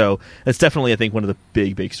gen, so that's definitely, I think, one of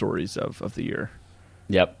the big stories of the year.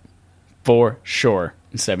 Yep, for sure.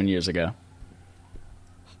 7 years ago,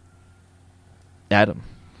 Adam.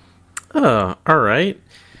 All right.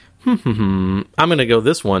 I'm going to go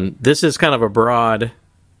this one. This is kind of a broad.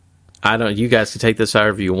 You guys can take this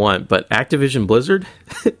however you want, but Activision Blizzard,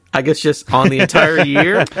 I guess just on the entire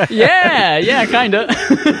year. yeah, kind of.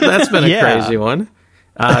 That's been a crazy one.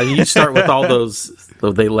 You start with all those,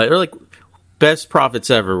 they're like best profits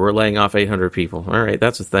ever. We're laying off 800 people. All right,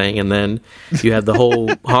 that's a thing. And then you have the whole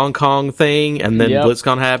Hong Kong thing, and then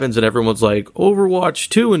BlizzCon happens, and everyone's like, Overwatch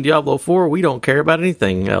 2 and Diablo 4, we don't care about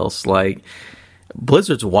anything else. Like,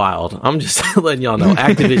 Blizzard's wild. I'm just letting y'all know.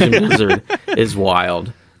 Activision Blizzard is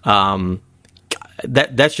wild.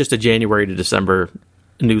 That's just a January to December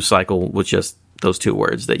news cycle with just those two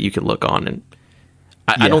words that you can look on, and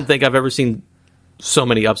I don't think I've ever seen so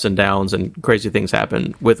many ups and downs and crazy things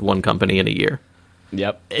happen with one company in a year.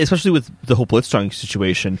 Yep, especially with the whole Blitzchung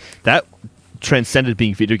situation that transcended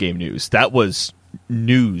being video game news. That was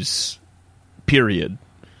news, period.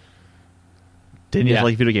 Didn't even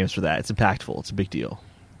like video games for that. It's impactful. It's a big deal.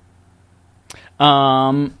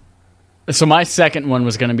 So my second one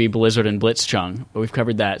was going to be Blizzard and Blitzchung, but we've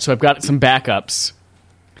covered that. So I've got some backups.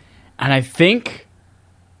 And I think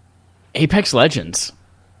Apex Legends.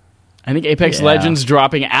 Yeah. Legends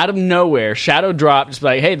dropping out of nowhere, shadow drop, just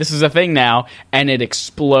like, hey, this is a thing now, and it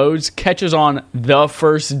explodes, catches on the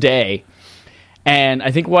first day. And I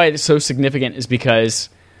think why it's so significant is because,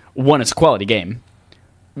 one, it's a quality game,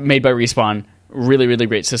 made by Respawn, really, really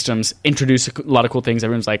great systems, introduce a lot of cool things.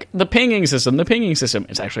 Everyone's like, the pinging system.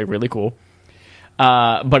 It's actually really cool.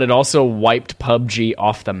 But it also wiped PUBG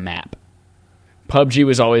off the map. PUBG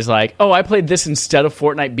was always like, oh, I played this instead of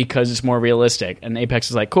Fortnite because it's more realistic. And Apex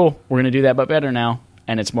is like, cool, we're going to do that but better now,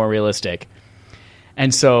 and it's more realistic.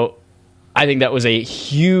 And so I think that was a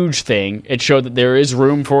huge thing. It showed that there is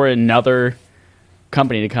room for another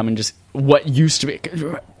company to come and just, what used to be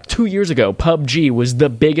 2 years ago, PUBG was the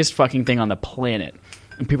biggest fucking thing on the planet.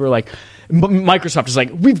 And people are like, Microsoft is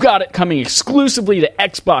like, we've got it coming exclusively to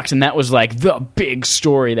Xbox, and that was like the big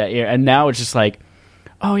story that year. And now it's just like,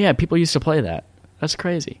 oh yeah, people used to play that. That's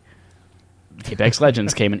crazy. Apex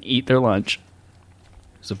Legends came and eat their lunch.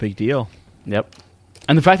 It's a big deal. Yep.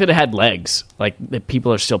 And the fact that it had legs, like, that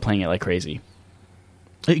people are still playing it like crazy.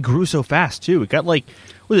 It grew so fast, too. It got, like,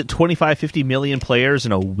 was it 25, 50 million players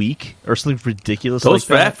in a week? Or something ridiculous like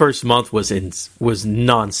that? That first month was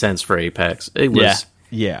nonsense for Apex. It was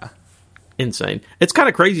yeah. insane. It's kind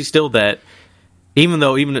of crazy still that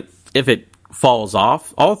even if it falls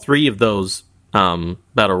off, all three of those battle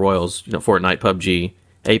royals, Fortnite, PUBG,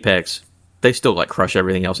 Apex, they still like crush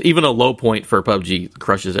everything else. Even a low point for PUBG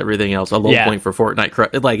crushes everything else. A low point for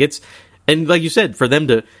Fortnite, and like you said, for them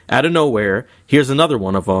to out of nowhere, here's another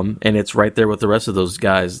one of them, and it's right there with the rest of those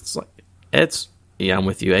guys. I'm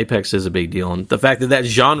with you. Apex is a big deal, and the fact that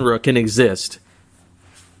genre can exist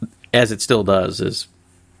as it still does is.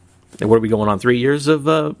 What are we going on? 3 years of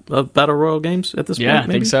battle royal games at this point? Yeah, I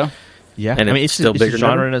think so. Yeah, and it's still bigger. It's a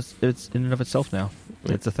genre it's in and of itself now.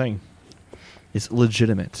 It's a thing. It's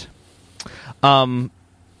legitimate. For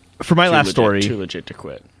my last story, too legit to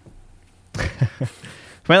quit. For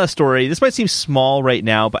my last story, this might seem small right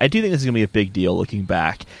now, but I do think this is going to be a big deal looking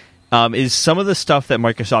back. Is some of the stuff that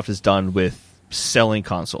Microsoft has done with selling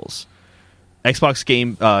consoles.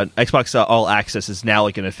 Xbox All Access is now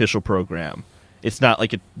like an official program. It's not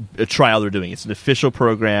like a trial they're doing. It's an official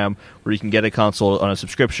program where you can get a console on a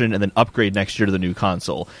subscription and then upgrade next year to the new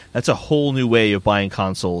console. That's a whole new way of buying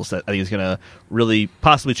consoles that I think is going to really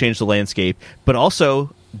possibly change the landscape. But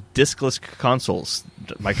also, discless consoles.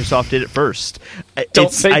 Microsoft did it first.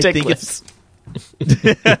 Don't say discless.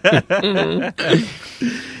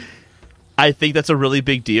 I think that's a really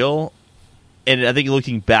big deal. And I think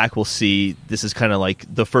looking back, we'll see this is kind of like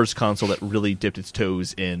the first console that really dipped its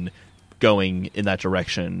toes in going in that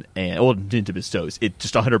direction, and it didn't dip its toes. It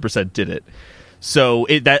just 100% did it. So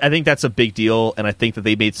I think that's a big deal, and I think that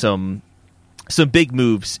they made some big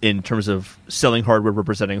moves in terms of selling hardware,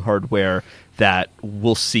 representing hardware that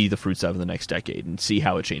we'll see the fruits of in the next decade and see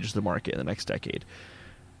how it changes the market in the next decade.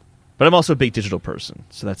 But I'm also a big digital person,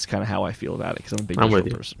 so that's kind of how I feel about it, because I'm a big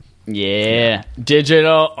digital person. Yeah,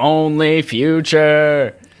 digital only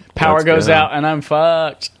future. Power goes out and I'm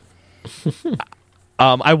fucked.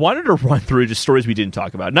 I wanted to run through just stories we didn't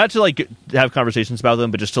talk about, not to like have conversations about them,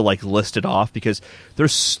 but just to like list it off, because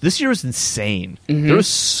this year is insane. Mm-hmm. There was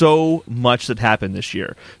so much that happened this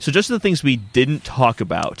year. So just the things we didn't talk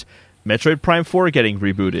about: Metroid Prime 4 getting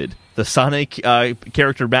rebooted, the Sonic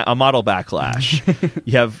character model backlash.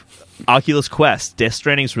 You have Oculus Quest, Death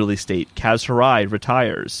Stranding's release date, Kaz Hirai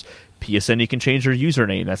retires, PSN you can change your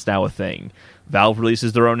username, that's now a thing. Valve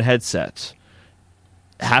releases their own headset.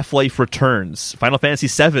 Half-Life returns. Final Fantasy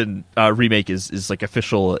VII remake is like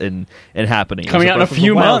official and happening. Coming out in a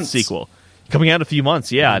few months. Sequel. Coming out in a few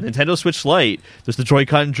months, yeah. Mm-hmm. Nintendo Switch Lite. There's the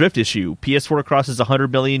Joy-Con drift issue. PS4 crosses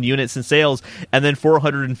 100 million units in sales, and then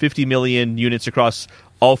 450 million units across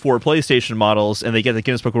all four PlayStation models, and they get the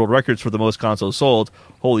Guinness Book of World Records for the most consoles sold.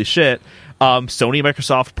 Holy shit. Sony and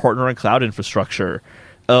Microsoft partner on cloud infrastructure.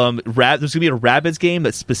 There's going to be a Rabbids game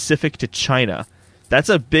that's specific to China. That's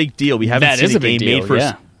a big deal. We haven't seen a game made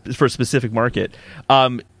for a specific market.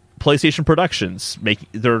 PlayStation Productions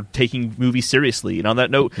they're taking movies seriously. And on that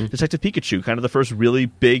note, Detective Pikachu, kind of the first really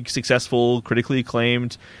big, successful, critically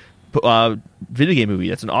acclaimed video game movie.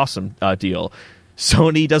 That's an awesome deal.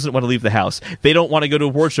 Sony doesn't want to leave the house. They don't want to go to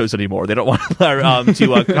award shows anymore. They don't want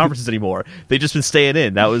to conferences anymore. They've just been staying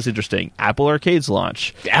in. That was interesting. Apple Arcade's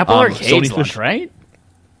launch. Apple Arcade's launch, right?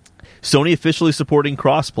 Sony officially supporting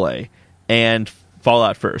crossplay, and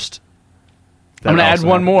Fallout first. I'm going to add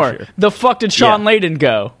one more. The fuck did Sean Layden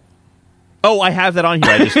go? Oh, I have that on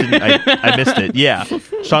here. I just didn't. I missed it. Yeah,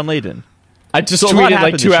 Sean Layden. I just tweeted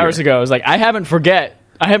like 2 hours ago. I was like, I haven't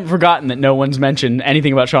forgotten that no one's mentioned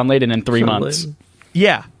anything about Sean Layden in 3 months.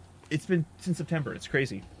 Yeah, It's been since September. It's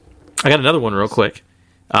crazy. I got another one real quick.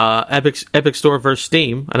 Epic Store versus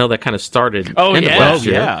Steam. I know that kind of started end of last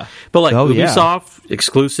year. Yeah. But like Ubisoft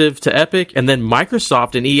exclusive to Epic, and then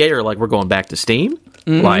Microsoft and EA are like, we're going back to Steam.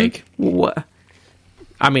 Like, what?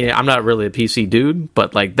 I mean, I'm not really a PC dude,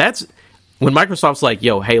 but like that's when Microsoft's like,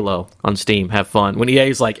 yo, Halo on Steam, have fun. When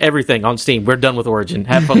EA's like, everything on Steam, we're done with Origin,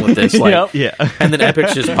 have fun with this. Like, Yeah. And then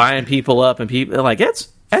Epic's just buying people up, and people like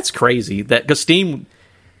that's crazy. That because Steam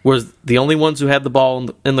was the only ones who had the ball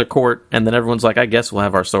in their court, and then everyone's like, I guess we'll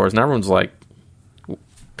have our stores, and everyone's like,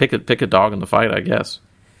 pick a dog in the fight, I guess.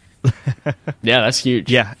 Yeah, that's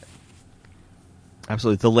huge. Yeah.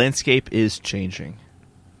 Absolutely. The landscape is changing.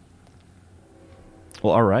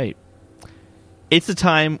 Well, all right. It's a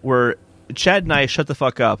time where Chad and I shut the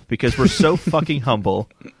fuck up because we're so fucking humble.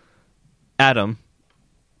 Adam,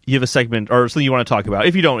 you have a segment or something you want to talk about.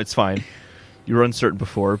 If you don't, it's fine. You were uncertain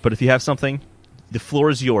before, but if you have something, the floor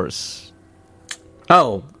is yours.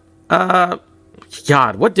 Oh,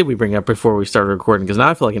 God, what did we bring up before we started recording? Because now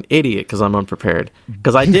I feel like an idiot because I'm unprepared.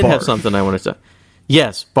 Because I did have something I wanted to...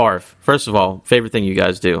 Yes, barf. First of all, favorite thing you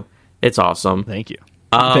guys do. It's awesome. Thank you.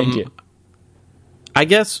 Thank you. I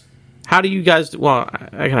guess, how do you guys... Well,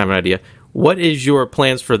 I can have an idea. What is your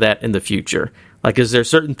plans for that in the future? Like, is there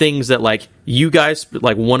certain things that, like, you guys,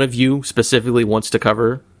 like, one of you specifically wants to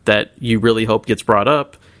cover that you really hope gets brought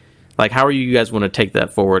up? Like, how are you guys want to take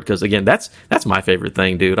that forward? Because, again, that's my favorite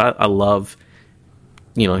thing, dude. I love...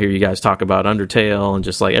 hear you guys talk about Undertale and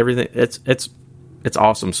just like everything. It's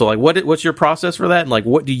awesome. So like, what's your process for that? And like,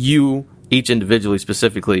 what do you each individually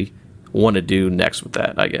specifically want to do next with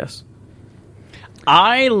that? I guess.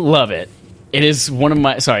 I love it. It is one of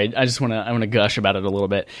my. Sorry, I want to gush about it a little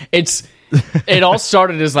bit. It all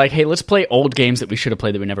started as like, hey, let's play old games that we should have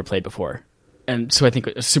played that we never played before. And so I think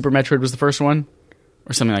Super Metroid was the first one,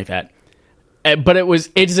 or something like that. But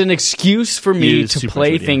it's an excuse for me to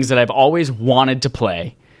play things that I've always wanted to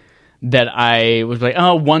play, that I was like,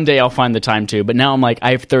 oh, one day I'll find the time to. But now I'm like,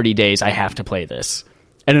 I have 30 days, I have to play this.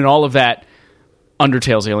 And in all of that,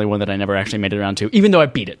 Undertale's the only one that I never actually made it around to, even though I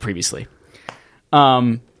beat it previously.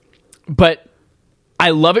 But I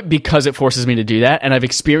love it because it forces me to do that, and I've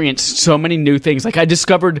experienced so many new things. Like, I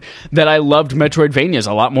discovered that I loved Metroidvanias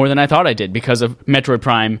a lot more than I thought I did because of Super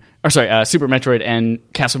Metroid and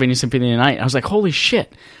Castlevania Symphony of the Night. I was like, holy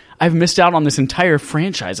shit, I've missed out on this entire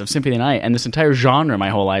franchise of Symphony of the Night and this entire genre my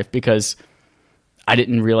whole life because I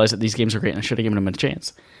didn't realize that these games are great and I should have given them a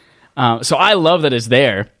chance. So I love that it's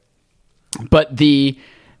there, but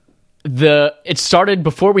it started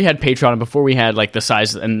before we had Patreon and before we had like the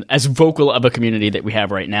size and as vocal of a community that we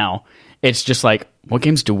have right now. It's just like, what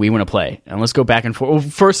games do we want to play? And let's go back and forth. Well,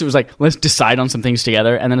 first it was like, let's decide on some things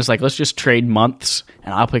together. And then it's like, let's just trade months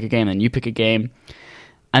and I'll pick a game and you pick a game.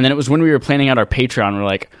 And then it was when we were planning out our Patreon, we're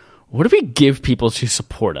like, what do we give people to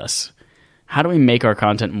support us? How do we make our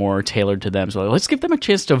content more tailored to them? So let's give them a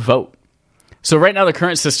chance to vote. So right now the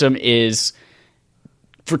current system is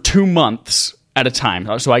for 2 months at a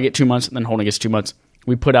time. So I get 2 months and then Holden gets 2 months.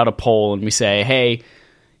 We put out a poll and we say, hey,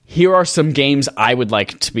 here are some games I would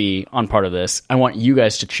like to be on part of this. I want you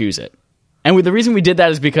guys to choose it. And the reason we did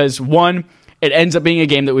that is because, one, it ends up being a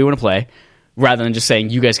game that we want to play rather than just saying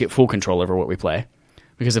you guys get full control over what we play.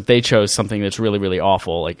 Because if they chose something that's really, really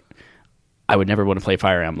awful, like I would never want to play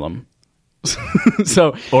Fire Emblem.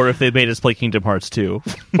 Or if they made us play Kingdom Hearts 2.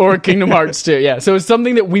 Or Kingdom Hearts 2, yeah. So it's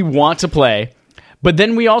something that we want to play. But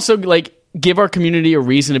then we also like give our community a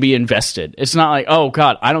reason to be invested. It's not like, oh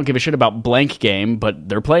God, I don't give a shit about blank game, but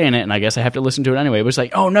they're playing it and I guess I have to listen to it anyway. But it's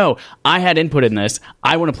like, oh no, I had input in this.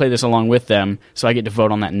 I want to play this along with them, so I get to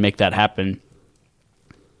vote on that and make that happen.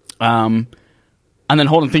 And then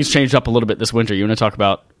Holden, things changed up a little bit this winter. You want to talk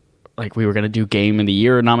about like we were going to do Game of the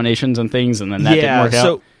Year nominations and things, and then that didn't work out?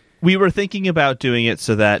 So we were thinking about doing it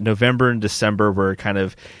so that November and December were kind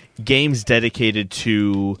of games dedicated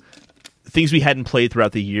to things we hadn't played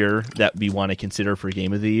throughout the year that we want to consider for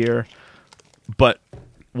Game of the Year. But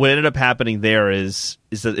what ended up happening there is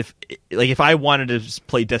that if I wanted to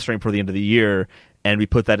play Death Stranding for the end of the year and we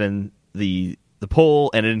put that in the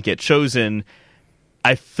poll and it didn't get chosen,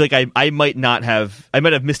 I feel like I might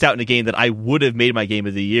have missed out in a game that I would have made my Game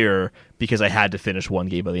of the Year because I had to finish one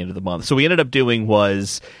game by the end of the month. So what we ended up doing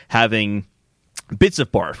was having Bits of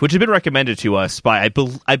Barf, which had been recommended to us by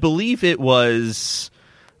I believe it was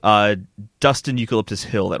Dustin Eucalyptus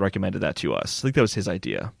Hill that recommended that to us. I think that was his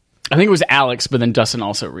idea. I think it was Alex, but then Dustin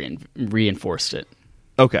also reinforced it.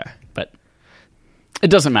 Okay. But it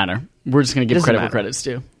doesn't matter. We're just going to give credit where credit's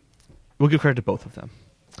due. We'll give credit to both of them.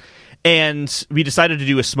 And we decided to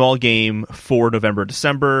do a small game for November,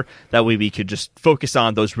 December. That way we could just focus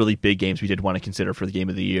on those really big games we did want to consider for the game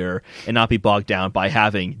of the year and not be bogged down by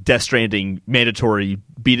having Death Stranding mandatory,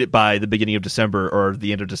 beat it by the beginning of December or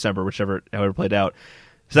the end of December, however it played out.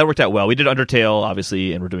 So that worked out well. We did Undertale,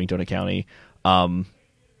 obviously, and we're doing Donut County.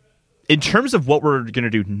 In terms of what we're going to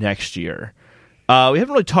do next year, we haven't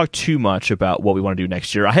really talked too much about what we want to do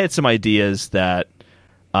next year. I had some ideas that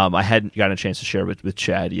I hadn't gotten a chance to share with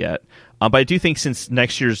Chad yet. But I do think since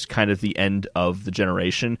next year's kind of the end of the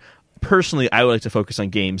generation, personally, I would like to focus on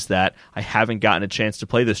games that I haven't gotten a chance to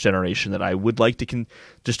play this generation that I would like to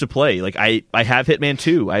just to play. Like I have Hitman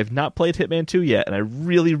 2. I have not played Hitman 2 yet, and I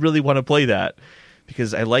really, really want to play that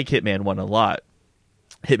because I like Hitman 1 a lot.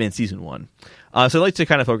 Hitman Season 1. So I'd like to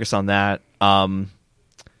kind of focus on that.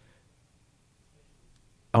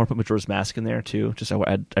 I want to put Majora's Mask in there too. Just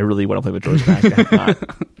I really want to play Majora's Mask. I have not.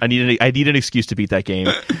 I need an excuse to beat that game.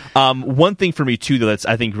 One thing for me too, though, that's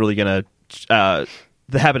I think really gonna that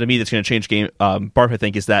happened to me that's gonna change game Barf. I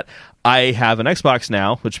think is that I have an Xbox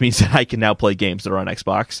now, which means that I can now play games that are on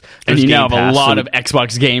Xbox. And you now have Pass, a lot of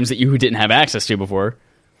Xbox games that you didn't have access to before.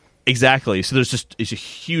 Exactly. So it's a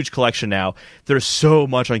huge collection now. There's so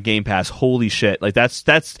much on Game Pass. Holy shit. Like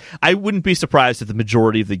that's I wouldn't be surprised if the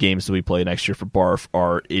majority of the games that we play next year for Barf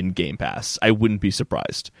are in Game Pass. I wouldn't be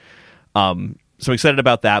surprised. So I'm excited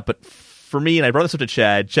about that, but for me, and I brought this up to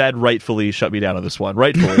Chad. Chad rightfully shut me down on this one.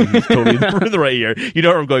 Rightfully. He's totally in the right here. You know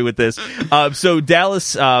where I'm going with this. So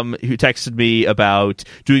Dallas, who texted me about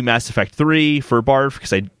doing Mass Effect 3 for Barf,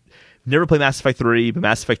 because I never played Mass Effect 3, but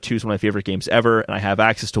Mass Effect 2 is one of my favorite games ever, and I have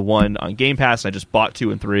access to 1 on Game Pass, and I just bought 2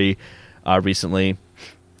 and 3 recently.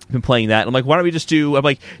 Been playing that, and I'm like, why don't we just do... I'm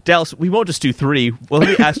like, Dallas, we won't just do 3. Well,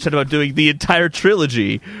 let me ask Chad about doing the entire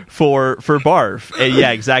trilogy for Barf. And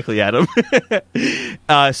yeah, exactly, Adam.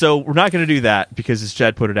 So we're not going to do that, because as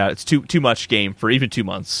Chad put it out, it's too much game for even 2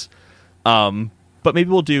 months. But maybe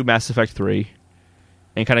we'll do Mass Effect 3,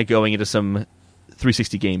 and kind of going into some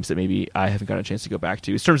 360 games that maybe I haven't gotten a chance to go back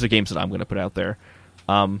to in terms of games that I'm going to put out there.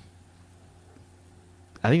 I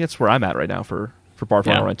think that's where I'm at right now for Barf.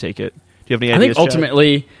 I want to take it. Do you have any ideas?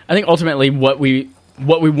 I think ultimately what we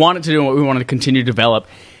wanted to do and what we wanted to continue to develop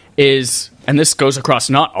is, and this goes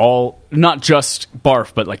across not just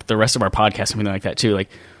Barf, but like the rest of our podcast and something like that too. Like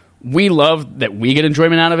we love that we get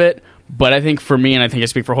enjoyment out of it, but I think for me, and I think I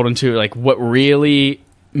speak for Holden too, like what really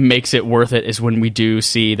makes it worth it is when we do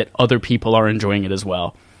see that other people are enjoying it as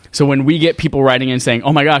well. So when we get people writing in saying,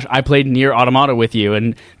 oh my gosh, I played Nier Automata with you,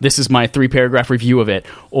 and this is my 3-paragraph review of it,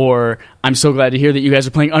 or I'm so glad to hear that you guys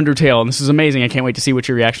are playing Undertale, and this is amazing, I can't wait to see what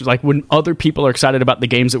your reactions are. Like when other people are excited about the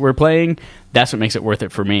games that we're playing, that's what makes it worth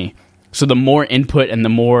it for me. So the more input and the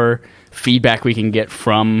more feedback we can get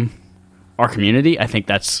from our community, I think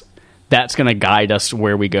that's going to guide us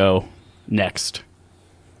where we go next.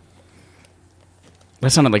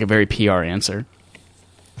 That sounded like a very PR answer.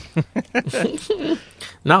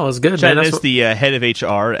 No, it's good. Chad is the head of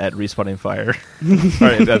HR at Respawning Fire. Or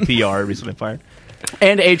PR, Respawning Fire.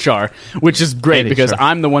 And HR, which is great and because HR.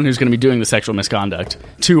 I'm the one who's going to be doing the sexual misconduct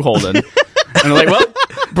to Holden. And I'm like, well,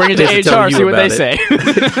 bring it to Just tell HR, you see what they about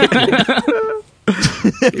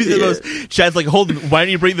say. Chad's like, Holden, why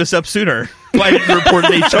didn't you bring this up sooner? Why didn't you report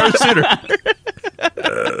it HR sooner?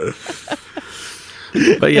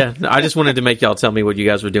 But yeah, I just wanted to make y'all tell me what you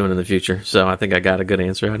guys were doing in the future. So I think I got a good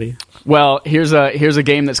answer out of you. Well, here's a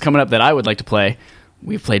game that's coming up that I would like to play.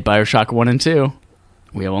 We've played BioShock 1 and 2.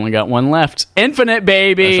 We have only got one left. Infinite,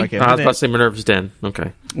 baby! BioShock I was about to say Minerva's Den.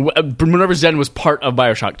 Okay. Minerva's Den was part of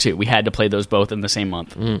BioShock 2. We had to play those both in the same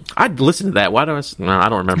month. I'd listen to that. Why do I? No, I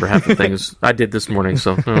don't remember half the things I did this morning,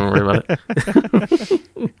 so don't worry about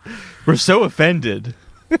it. We're so offended.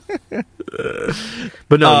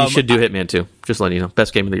 But no, you should do Hitman 2. Just letting you know.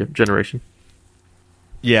 Best game of the generation.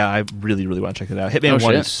 Yeah, I really, really want to check it out. Hitman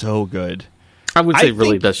 1 shit. is so good. I wouldn't say I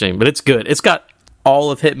really think- best game, but it's good. It's got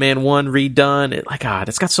all of Hitman 1 redone.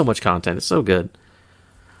 It's got so much content. It's so good.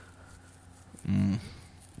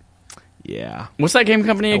 Yeah. What's that game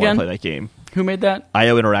company I want again? to play that game. Who made that?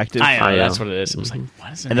 IO Interactive. I know, IO. that's what it is. It was like,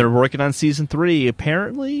 what is it? And they're working on Season 3,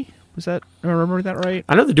 apparently. Was that... Am I remembering that right?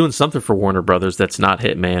 I know they're doing something for Warner Brothers that's not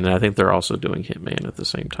Hitman, and I think they're also doing Hitman at the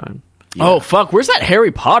same time. Oh, fuck. Where's that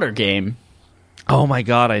Harry Potter game? Oh, my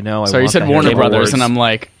God, I know. So you said Warner Game Brothers, Awards. and I'm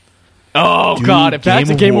like, oh, Dude, God, if that's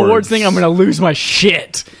Game a Game Awards Awards. thing, I'm going to lose my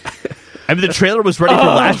shit. I mean, the trailer was ready for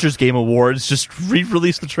last year's Game Awards. Just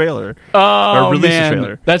re-release the trailer. Oh, Or release the man.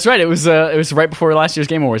 trailer. That's right. It was right before last year's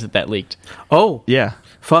Game Awards that leaked. Oh, Yeah.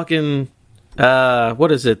 fucking...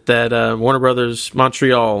 what is it? That Warner Brothers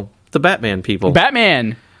Montreal... The Batman people.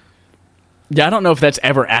 Batman. Yeah, I don't know if that's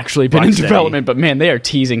ever actually been in Rocksteady. development, but man, they are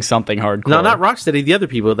teasing something hardcore. No, not Rocksteady. The other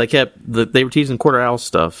people, they were teasing Quarter Owl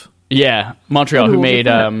stuff. Yeah, Montreal, Maybe who we'll made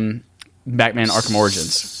get Batman Arkham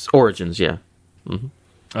Origins. Origins, yeah.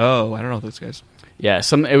 Oh, I don't know those guys. Yeah,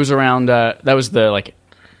 it was around. That was the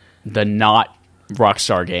not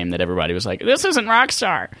Rockstar game that everybody was like, "This isn't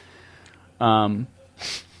Rockstar."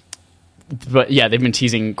 But yeah, they've been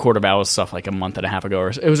teasing Court of Owls stuff like a month and a half ago, or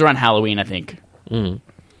it was around Halloween, I think.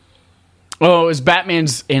 Oh, it was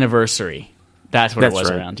Batman's anniversary. That's what it was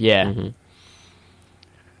right. around. Yeah.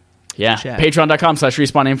 Yeah. Chat.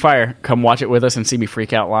 Patreon.com/RespawnAimFire. Come watch it with us and see me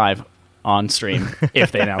freak out live on stream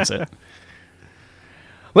if they announce it.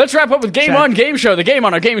 Let's wrap up with Game On Game Show, the game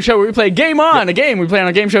on our game show where we play Game On, a game we play on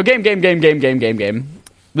a game show. Game.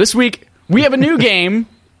 This week, we have a new game.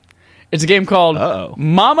 It's a game called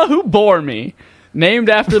Mama Who Bore Me, named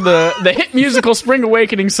after the hit musical Spring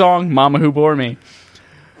Awakening song, Mama Who Bore Me.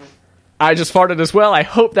 I just farted as well. I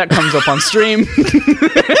hope that comes up on stream.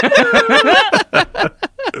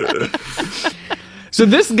 So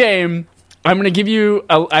this game, I'm going to give you,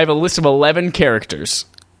 I have a list of 11 characters.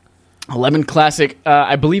 11 classic,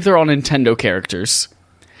 I believe they're all Nintendo characters.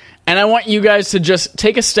 And I want you guys to just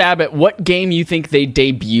take a stab at what game you think they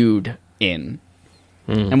debuted in.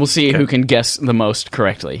 And we'll see who can guess the most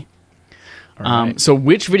correctly. Right. So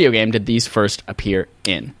which video game did these first appear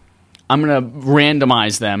in? I'm going to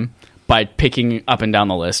randomize them by picking up and down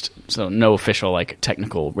the list. So no official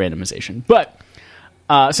technical randomization. But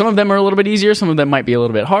some of them are a little bit easier. Some of them might be a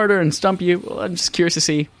little bit harder and stump you. Well, I'm just curious to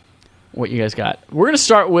see what you guys got. We're going to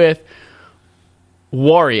start with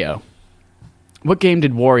Wario. What game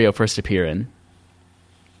did Wario first appear in?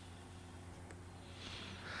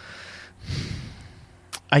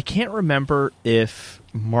 I can't remember if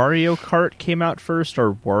Mario Kart came out first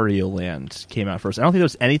or Wario Land came out first. I don't think there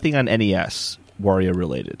was anything on NES Wario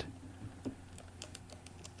related.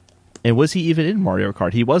 And was he even in Mario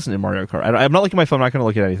Kart? He wasn't in Mario Kart. I'm not looking at my phone. I'm not going to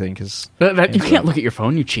look at anything because You can't look at your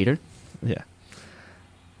phone, you cheater. Yeah.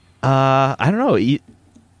 I don't know.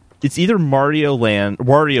 It's either Wario Land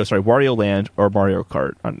or Mario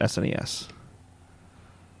Kart on SNES.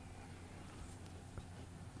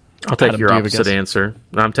 I'll take Adam, your do you have a opposite guess? answer.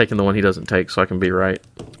 I'm taking the one he doesn't take, so I can be right.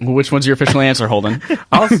 Which one's your official answer, Holden?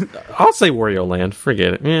 I'll say Wario Land.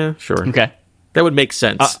 Forget it. Yeah, sure. Okay. That would make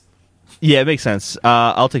sense. Yeah, it makes sense.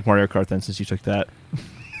 I'll take Mario Kart then, since you took that.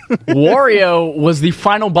 Wario was the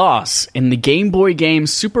final boss in the Game Boy game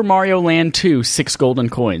Super Mario Land 2 6 Golden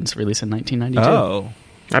Coins, released in 1992. Oh,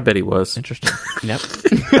 I bet he was. interesting. Yep.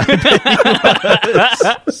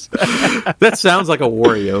 That sounds like a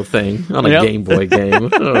Wario thing on a Yep. Game Boy game.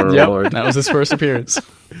 Oh, Yep. Lord. That was his first appearance.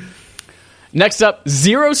 Next up,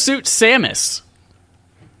 Zero Suit Samus.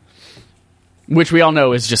 Which we all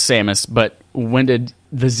know is just Samus, but when did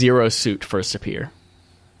the Zero Suit first appear?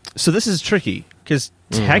 So this is tricky because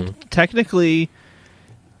technically,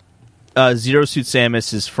 Zero Suit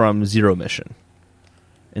Samus is from Zero Mission,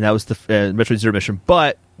 and that was the Metroid Zero Mission.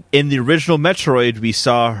 But in the original Metroid, we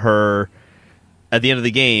saw her at the end of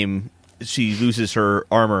the game. She loses her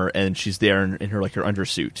armor and she's there in her her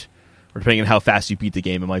undersuit, or depending on how fast you beat the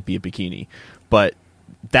game, it might be a bikini. But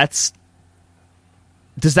does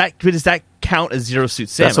that count as Zero Suit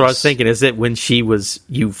Samus? That's what I was thinking. Is it when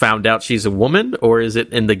you found out she's a woman, or is it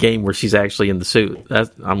in the game where she's actually in the suit?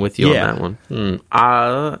 I'm with you on that one.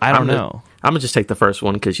 I don't know. I'm gonna just take the first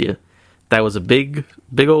one because that was a big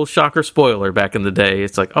old shocker spoiler back in the day.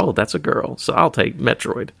 It's like, oh, that's a girl, so I'll take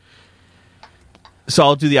Metroid. So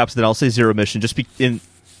I'll do the opposite. Then I'll say Zero Mission, just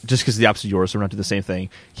because the opposite of yours, so we're not doing the same thing.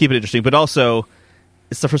 Keep it interesting, but also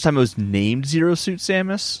it's the first time it was named Zero Suit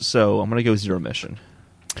Samus, so I'm gonna go Zero Mission.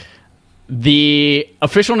 The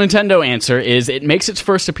official Nintendo answer is it makes its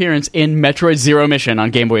first appearance in Metroid Zero Mission on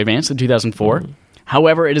Game Boy Advance in 2004.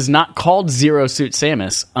 However, it is not called Zero Suit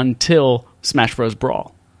Samus until Smash Bros.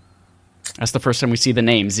 Brawl. That's the first time we see the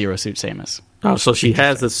name Zero Suit Samus. Oh, so she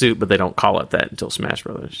has the suit, but they don't call it that until Smash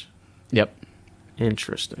Brothers. Yep.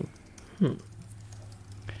 Interesting.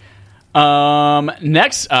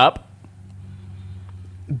 Next up,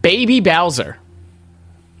 Baby Bowser.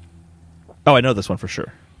 Oh, I know this one for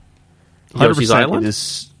sure. Yoshi's 100% Island? It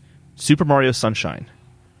is Super Mario Sunshine.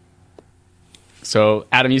 So,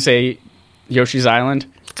 Adam, you say Yoshi's Island?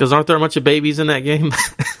 Because aren't there a bunch of babies in that game?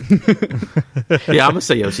 Yeah, I'm gonna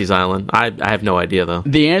say Yoshi's Island. I have no idea though.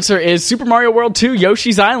 The answer is Super Mario World 2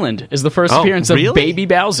 Yoshi's Island is the first Oh, appearance really? of Baby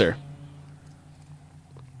Bowser.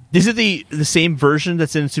 Is it the same version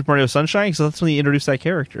that's in Super Mario Sunshine? Because that's when he introduced that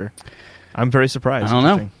character. I'm very surprised.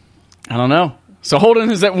 I don't know. So Holden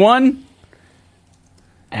is at 1.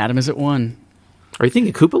 Adam is at 1. Are you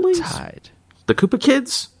thinking Koopalings? Tied. The Koopa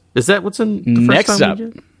Kids? Is that what's in the Next first time up. we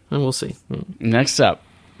get? And we'll see. Next up,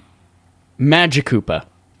 Magikoopa.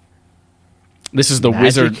 This is the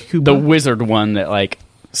Magikoopa? the wizard one that like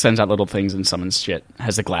sends out little things and summons shit.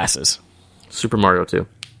 Has the glasses. Super Mario 2. I'm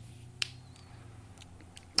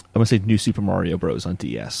gonna say New Super Mario Bros. On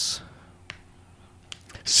DS.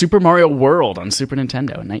 Super Mario World on Super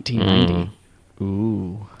Nintendo in 1990.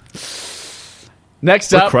 Ooh,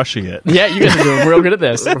 Next we're up, crushing it. yeah, you guys are doing real good at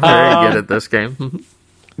this. Very good at this game.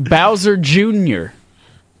 Bowser Jr.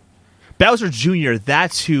 Bowser Jr.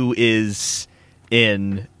 That's who is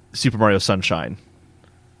in Super Mario Sunshine.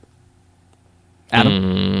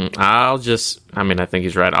 Adam. I think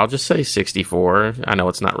he's right. I'll just say 64. I know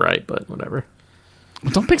it's not right, but whatever.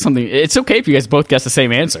 Well, don't pick something. It's okay if you guys both guess the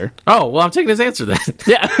same answer. Oh, well, I'm taking his answer then.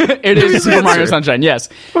 Yeah, it is Super Mario answer. Sunshine. Yes,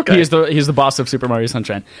 Okay. He's the boss of Super Mario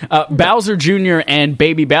Sunshine. Bowser Jr. and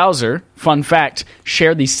Baby Bowser, fun fact,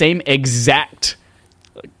 share the same exact.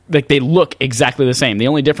 Like they look exactly the same. The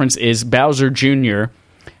only difference is Bowser Jr.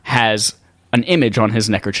 has an image on his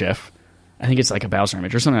neckerchief. I think it's like a Bowser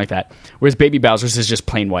image or something like that. Whereas Baby Bowser's is just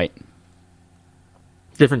plain white.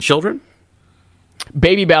 Different children?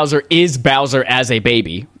 Baby Bowser is Bowser as a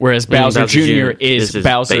baby, whereas Bowser Bowser Jr. Jr. is his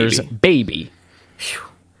Bowser's baby.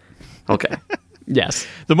 Okay. Yes.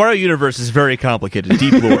 The Mario universe is very complicated,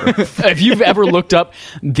 deep lore. If you've ever looked up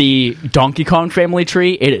the Donkey Kong family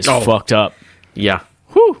tree, it is fucked up. Yeah.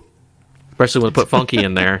 Whew. Especially when they put Funky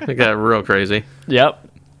in there. It got real crazy. Yep.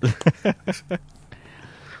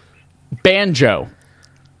 Banjo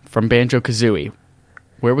from Banjo-Kazooie.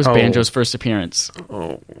 Where was Banjo's first appearance?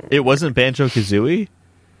 It wasn't Banjo Kazooie.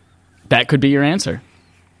 That could be your answer.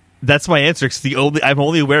 That's my answer. Because I'm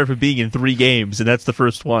only aware of it being in 3 games, and that's the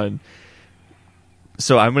first one.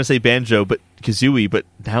 So I'm going to say Banjo, but Kazooie. But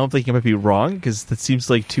now I'm thinking I might be wrong because that seems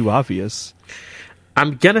like too obvious.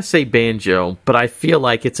 I'm going to say Banjo, but I feel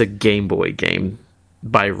like it's a Game Boy game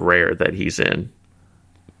by Rare that he's in.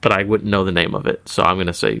 But I wouldn't know the name of it. So I'm going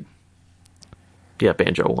to say, yeah,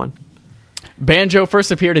 Banjo won. Banjo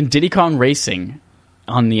first appeared in Diddy Kong Racing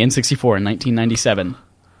on the N64 in 1997.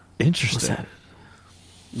 Interesting.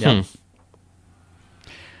 Yep.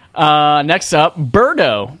 Next up,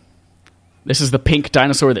 Birdo. This is the pink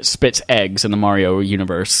dinosaur that spits eggs in the Mario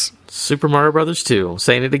universe. Super Mario Brothers 2.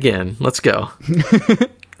 Saying it again. Let's go.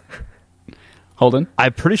 Holden?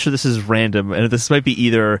 I'm pretty sure this is random, and this might be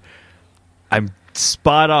either I'm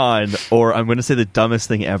spot on or I'm going to say the dumbest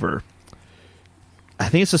thing ever. I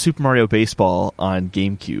think it's a Super Mario Baseball on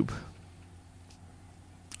GameCube.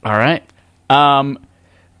 All right. Adam,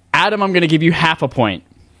 I'm going to give you half a point.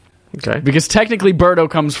 Okay. Because technically Birdo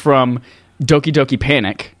comes from Doki Doki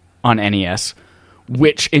Panic on NES,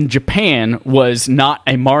 which in Japan was not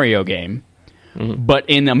a Mario game. But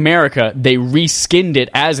in America, they reskinned it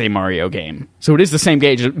as a Mario game. So it is the same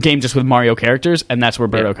game just with Mario characters, and that's where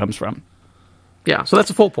Birdo comes from. Yeah, so that's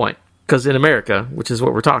a full point. Because in America, which is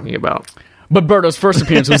what we're talking about. But Birdo's first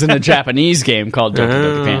appearance was in a Japanese game called Doki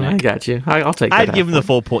Doki I Panic. got you. I'll take that. I'd give him the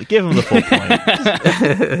full point. Give him the full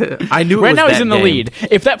point. I knew it Right was now he's that in the game. lead.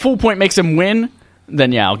 If that full point makes him win,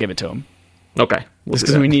 then yeah, I'll give it to him. Okay. We'll Just do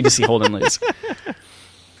because that. we need to see Holden lose.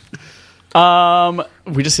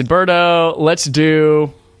 We just did Birdo. Let's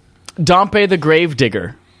do Dompe the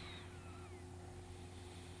Gravedigger.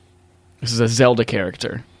 This is a Zelda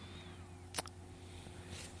character.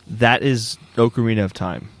 That is Ocarina of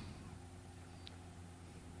Time.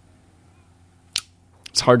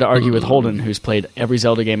 It's hard to argue with Holden, who's played every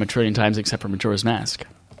Zelda game a trillion times except for Majora's Mask.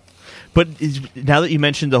 But now that you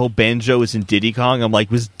mentioned the whole Banjo is in Diddy Kong, I'm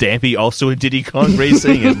like, was Dampy also in Diddy Kong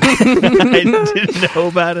Racing? And I didn't know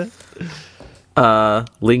about it.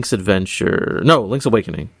 Link's Adventure. No, Link's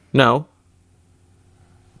Awakening. No.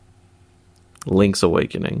 Link's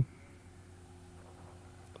Awakening.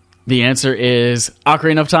 The answer is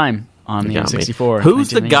Ocarina of Time on the Got me. N64. Who's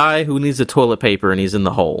the 1980. guy who needs the toilet paper and he's in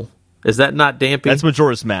the hole? Is that not Dampy? That's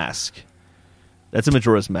Majora's Mask. That's a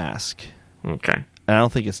Majora's Mask. Okay. And I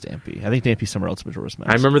don't think it's Dampy. I think Dampy's somewhere else in Majora's Mask.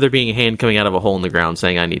 I remember there being a hand coming out of a hole in the ground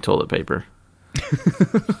saying, I need toilet paper.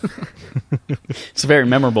 It's a very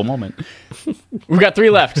memorable moment. We've got 3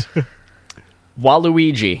 left.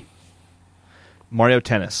 Waluigi. Mario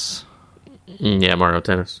Tennis. Yeah, Mario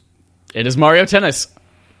Tennis. It is Mario Tennis.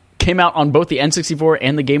 Came out on both the N64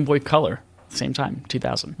 and the Game Boy Color. Same time,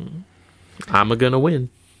 2000. I'm gonna win.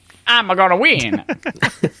 I'm gonna win.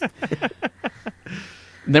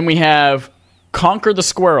 Then we have Conquer the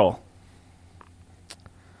Squirrel.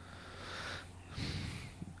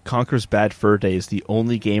 Conker's Bad Fur Day is the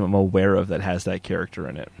only game I'm aware of that has that character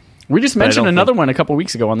in it. We just But I mentioned don't another think- one a couple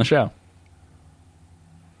weeks ago on the show.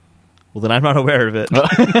 Well, then I'm not aware of it.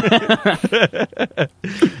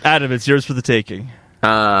 Adam, it's yours for the taking.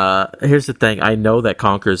 Here's the thing. I know that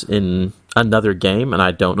Conker's in another game, and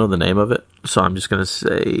I don't know the name of it. So I'm just going to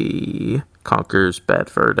say Conker's Bad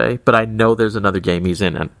Fur Day. But I know there's another game he's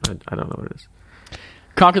in, and I don't know what it is.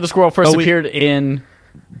 Conker the Squirrel first appeared in...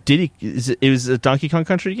 It was a Donkey Kong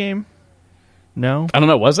Country game? No? I don't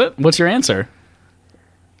know, was it? What's your answer?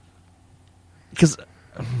 Because...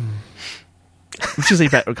 Let's just say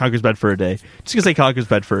Conker's Bad Fur Day. Just going to say Conker's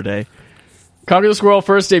Bad Fur Day. Conker the Squirrel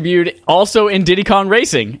first debuted also in Diddy Kong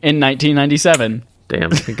Racing in 1997.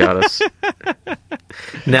 Damn, he got us.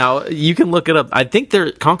 Now, you can look it up. I think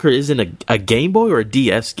Conker is in a Game Boy or a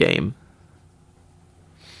DS game.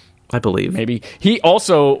 I believe. Maybe. He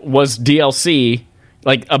also was DLC,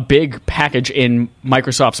 like a big package in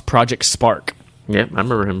Microsoft's Project Spark. Yep, I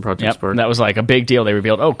remember him in Project Spark. That was like a big deal. They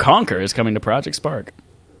revealed, Conker is coming to Project Spark.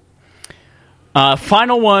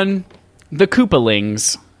 Final one, the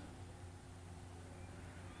Koopalings.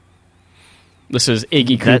 This is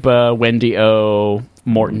Iggy Koopa, Wendy O,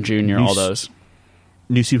 Morton Jr., all those.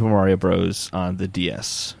 New Super Mario Bros. On the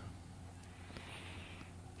DS.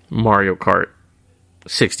 Mario Kart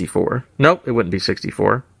 64. Nope, it wouldn't be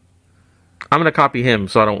 64. I'm going to copy him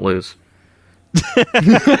so I don't lose.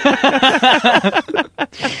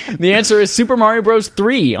 The answer is Super Mario Bros.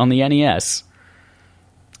 3 on the NES.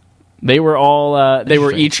 They were all they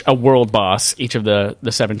were each a world boss, each of the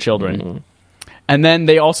 7 children. Mm-hmm. And then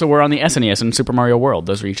they also were on the SNES in Super Mario World.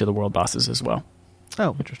 Those are each of the world bosses as well.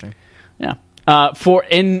 Oh, interesting. Yeah. For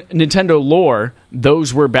in Nintendo lore,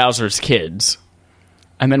 those were Bowser's kids.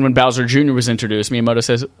 And then when Bowser Jr. was introduced, Miyamoto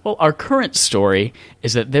says, well, our current story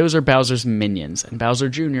is that those are Bowser's minions, and Bowser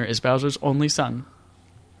Jr. is Bowser's only son.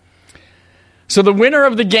 So the winner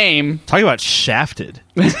of the game... Talking about shafted.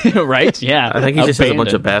 Right? Yeah. I think he just has a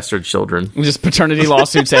bunch of bastard children. Just paternity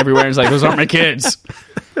lawsuits everywhere, and he's like, those aren't my kids.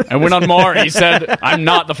 I went on more, he said, I'm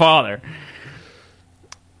not the father.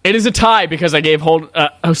 It is a tie because I gave Holden...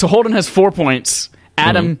 so Holden has 4 points.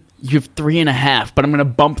 Adam, you have 3.5, but I'm going to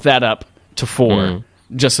bump that up to 4,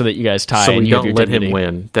 just so that you guys tie. So and we you have don't your let dignity. him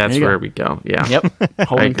win. That's where we go. Yeah. Yep.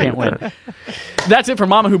 Holden can't win. That's it for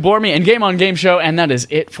Mama Who Bore Me and Game on Game Show, and that is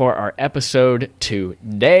it for our episode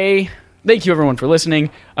today. Thank you, everyone, for listening.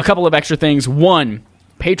 A couple of extra things. One,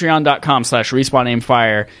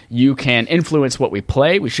 patreon.com/RespawnAimFire. You can influence what we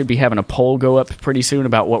play. We should be having a poll go up pretty soon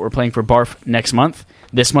about what we're playing for BARF next month.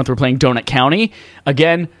 This month we're playing Donut County.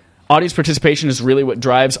 Again, audience participation is really what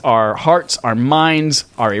drives our hearts, our minds,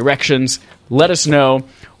 our erections. Let us know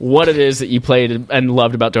what it is that you played and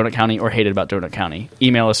loved about Donut County or hated about Donut County.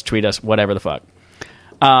 Email us, tweet us, whatever the fuck.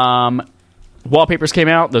 Wallpapers came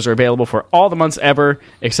out. Those are available for all the months ever,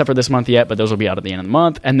 except for this month yet, but those will be out at the end of the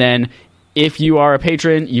month. And then if you are a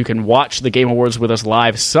patron, you can watch the Game Awards with us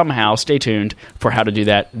live somehow. Stay tuned for how to do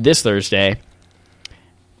that this Thursday.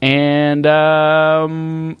 And I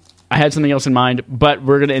had something else in mind, but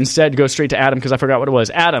we're going to instead go straight to Adam because I forgot what it was.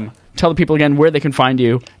 Adam, tell the people again where they can find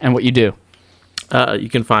you and what you do. You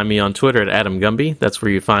can find me on Twitter at Adam Gumby. That's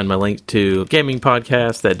where you find my link to gaming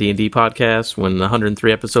podcast, that D&D podcast. When the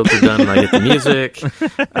 103 episodes are done, I get the music.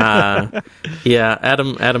 Yeah,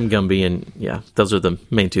 Adam Gumby, and yeah, those are the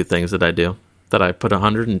main 2 things that I do. That I put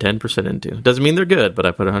 110% into. Doesn't mean they're good, but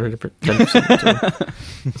I put 110% into them.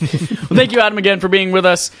 Well, thank you, Adam, again for being with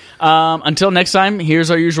us. Until next time,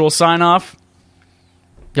 here's our usual sign off.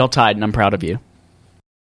 Y'all tied, and I'm proud of you.